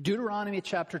 Deuteronomy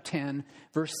chapter 10,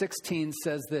 verse 16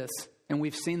 says this, and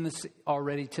we've seen this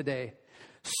already today.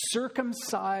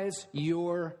 Circumcise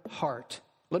your heart.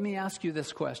 Let me ask you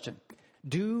this question.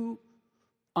 Do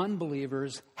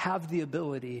unbelievers have the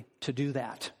ability to do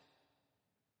that?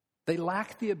 They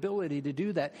lack the ability to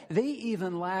do that. They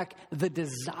even lack the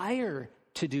desire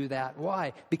to do that.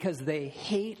 Why? Because they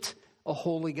hate a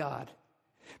holy God.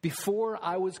 Before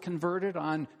I was converted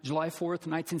on July 4th,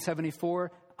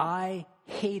 1974, I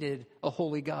hated a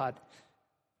holy God.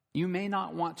 You may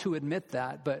not want to admit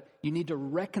that, but you need to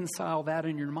reconcile that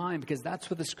in your mind, because that's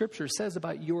what the Scripture says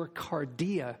about your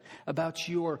cardia, about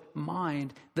your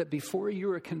mind, that before you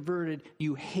were converted,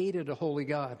 you hated a holy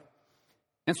God.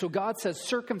 And so God says,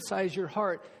 circumcise your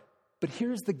heart. But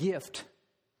here's the gift.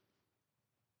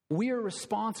 We are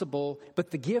responsible,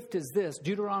 but the gift is this.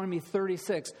 Deuteronomy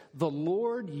 36, the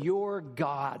Lord your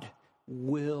God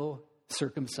will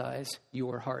circumcise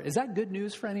your heart. Is that good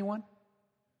news for anyone?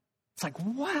 It's like,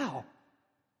 wow.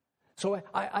 So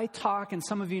I talk, and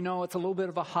some of you know it's a little bit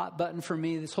of a hot button for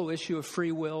me, this whole issue of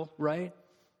free will, right?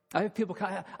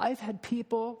 I've had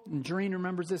people, and Doreen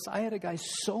remembers this, I had a guy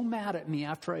so mad at me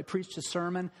after I preached a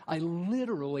sermon, I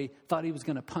literally thought he was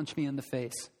going to punch me in the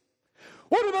face.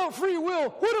 What about free will?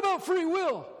 What about free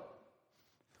will?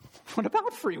 What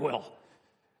about free will?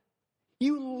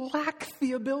 You lack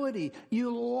the ability.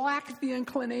 You lack the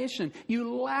inclination.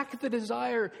 You lack the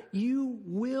desire. You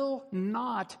will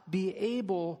not be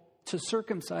able to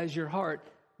circumcise your heart.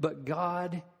 But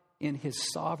God, in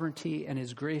His sovereignty and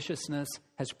His graciousness,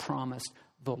 has promised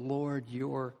the Lord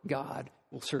your God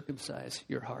will circumcise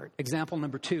your heart. Example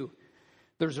number 2.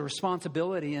 There's a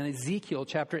responsibility in Ezekiel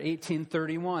chapter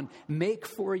 18:31. Make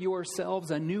for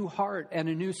yourselves a new heart and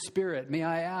a new spirit. May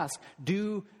I ask,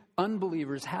 do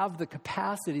unbelievers have the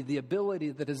capacity, the ability,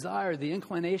 the desire, the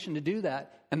inclination to do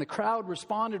that? And the crowd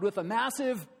responded with a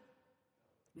massive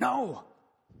no.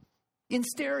 In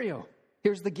stereo.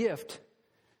 Here's the gift.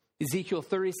 Ezekiel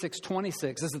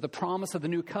 36:26. This is the promise of the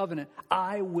new covenant.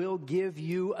 I will give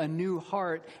you a new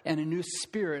heart and a new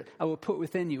spirit I will put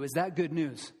within you. Is that good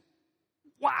news?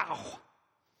 Wow.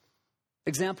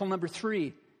 Example number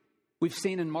 3. We've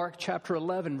seen in Mark chapter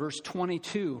 11, verse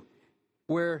 22,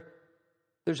 where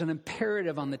there's an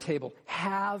imperative on the table.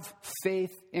 Have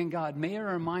faith in God. May I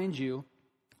remind you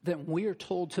that when we are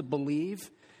told to believe,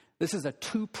 this is a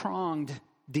two-pronged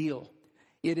deal.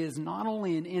 It is not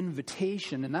only an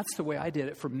invitation, and that's the way I did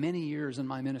it for many years in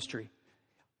my ministry.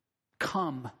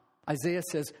 Come. Isaiah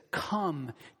says,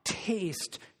 come,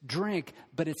 taste, drink.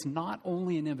 But it's not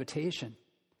only an invitation.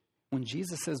 When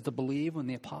Jesus says to believe, when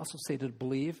the apostles say to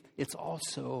believe, it's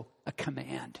also a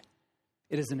command.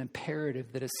 It is an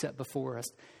imperative that is set before us.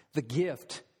 The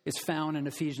gift is found in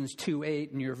Ephesians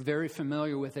 2:8, and you're very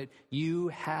familiar with it. You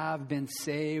have been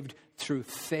saved through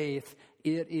faith.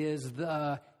 It is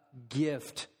the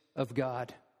gift of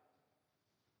God.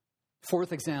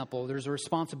 Fourth example, there's a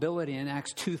responsibility in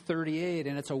Acts 2:38,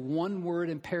 and it's a one-word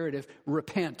imperative: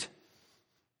 repent.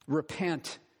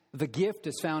 Repent. The gift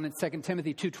is found in 2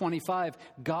 Timothy 2:25.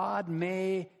 God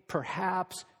may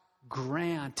perhaps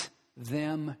grant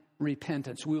them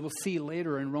repentance. We will see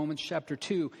later in Romans chapter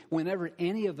 2, whenever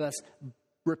any of us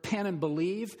repent and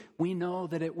believe, we know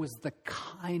that it was the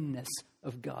kindness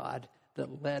of God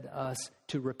that led us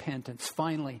to repentance.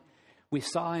 Finally, we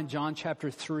saw in John chapter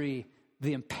 3,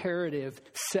 the imperative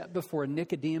set before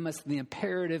Nicodemus, the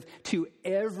imperative to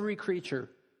every creature,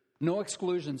 no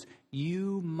exclusions.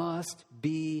 You must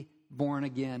be born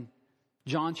again.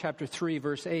 John chapter 3,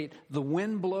 verse 8, the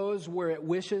wind blows where it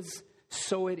wishes,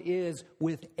 so it is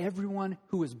with everyone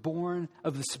who is born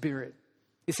of the Spirit.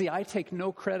 You see, I take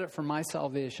no credit for my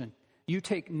salvation. You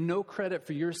take no credit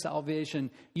for your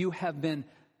salvation. You have been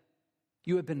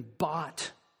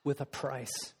bought with a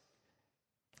price.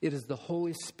 It is the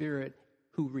Holy Spirit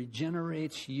who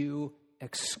regenerates you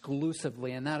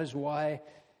exclusively. And that is why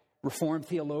Reformed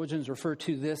theologians refer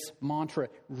to this mantra: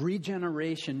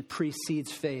 regeneration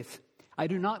precedes faith. I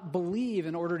do not believe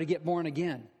in order to get born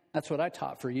again. That's what I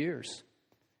taught for years.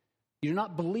 You do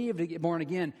not believe to get born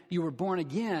again. You were born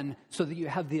again so that you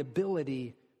have the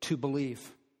ability to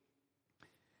believe.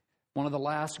 One of the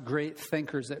last great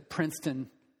thinkers at Princeton,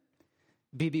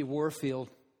 B.B. Warfield,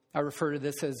 I refer to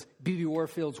this as B.B.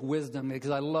 Warfield's wisdom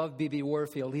because I love B.B.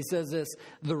 Warfield. He says this: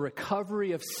 the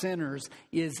recovery of sinners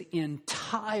is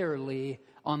entirely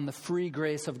on the free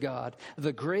grace of God.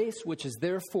 The grace which is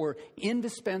therefore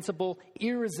indispensable,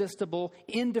 irresistible,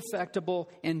 indefectible,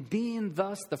 and being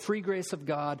thus the free grace of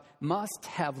God, must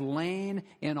have lain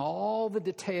in all the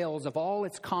details of all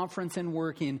its conference and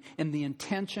working in the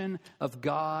intention of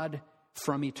God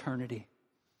from eternity.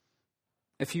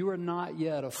 If you are not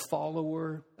yet a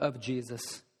follower of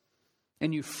Jesus,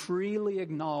 and you freely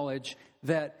acknowledge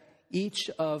that each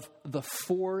of the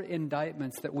 4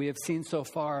 indictments that we have seen so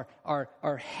far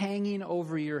are hanging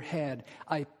over your head,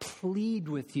 I plead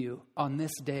with you on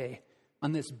this day,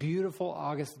 on this beautiful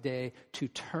August day, to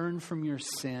turn from your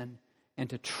sin and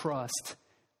to trust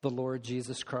the Lord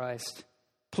Jesus Christ.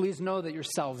 Please know that your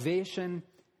salvation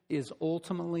is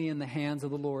ultimately in the hands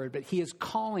of the Lord, but He is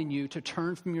calling you to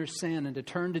turn from your sin and to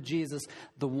turn to Jesus,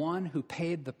 the one who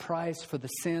paid the price for the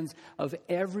sins of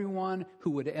everyone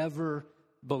who would ever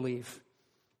believe.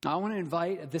 Now, I want to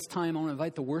invite, at this time, I want to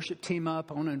invite the worship team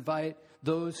up. I want to invite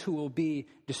those who will be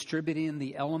distributing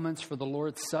the elements for the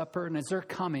Lord's Supper. And as they're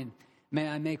coming, may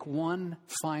I make one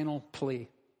final plea.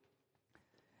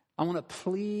 I want to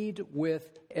plead with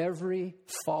every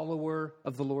follower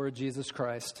of the Lord Jesus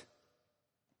Christ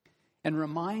and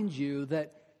remind you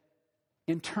that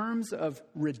in terms of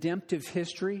redemptive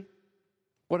history,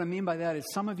 what I mean by that is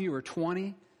some of you are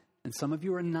 20 and some of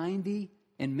you are 90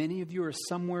 and many of you are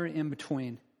somewhere in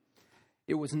between.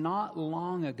 It was not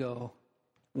long ago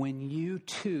when you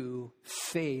too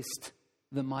faced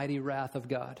the mighty wrath of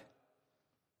God.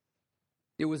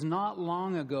 It was not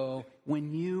long ago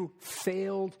when you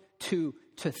failed to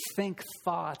think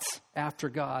thoughts after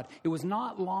God. It was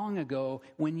not long ago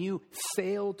when you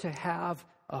failed to have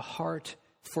a heart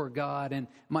for God. And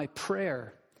my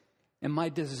prayer and my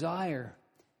desire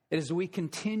as we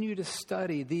continue to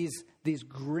study these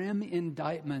grim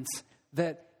indictments,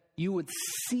 that you would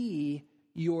see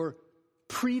your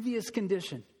previous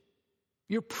condition.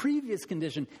 Your previous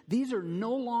condition. These are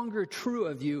no longer true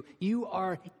of you. You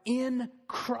are in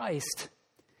Christ.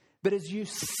 But as you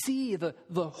see the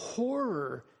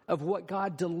horror of what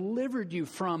God delivered you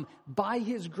from by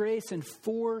His grace and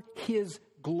for His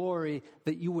glory,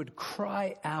 that you would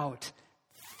cry out,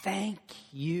 "Thank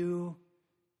you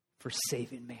for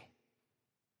saving me."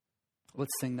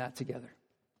 Let's sing that together.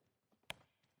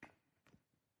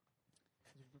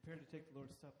 As we prepare to take the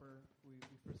Lord's Supper, we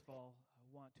first of all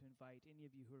want to invite any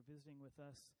of you who are visiting with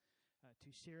us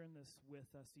to share in this with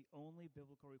us. The only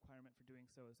biblical requirement for doing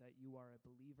so is that you are a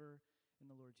believer in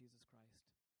the Lord Jesus Christ.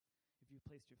 If you've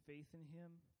placed your faith in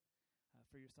Him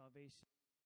for your salvation,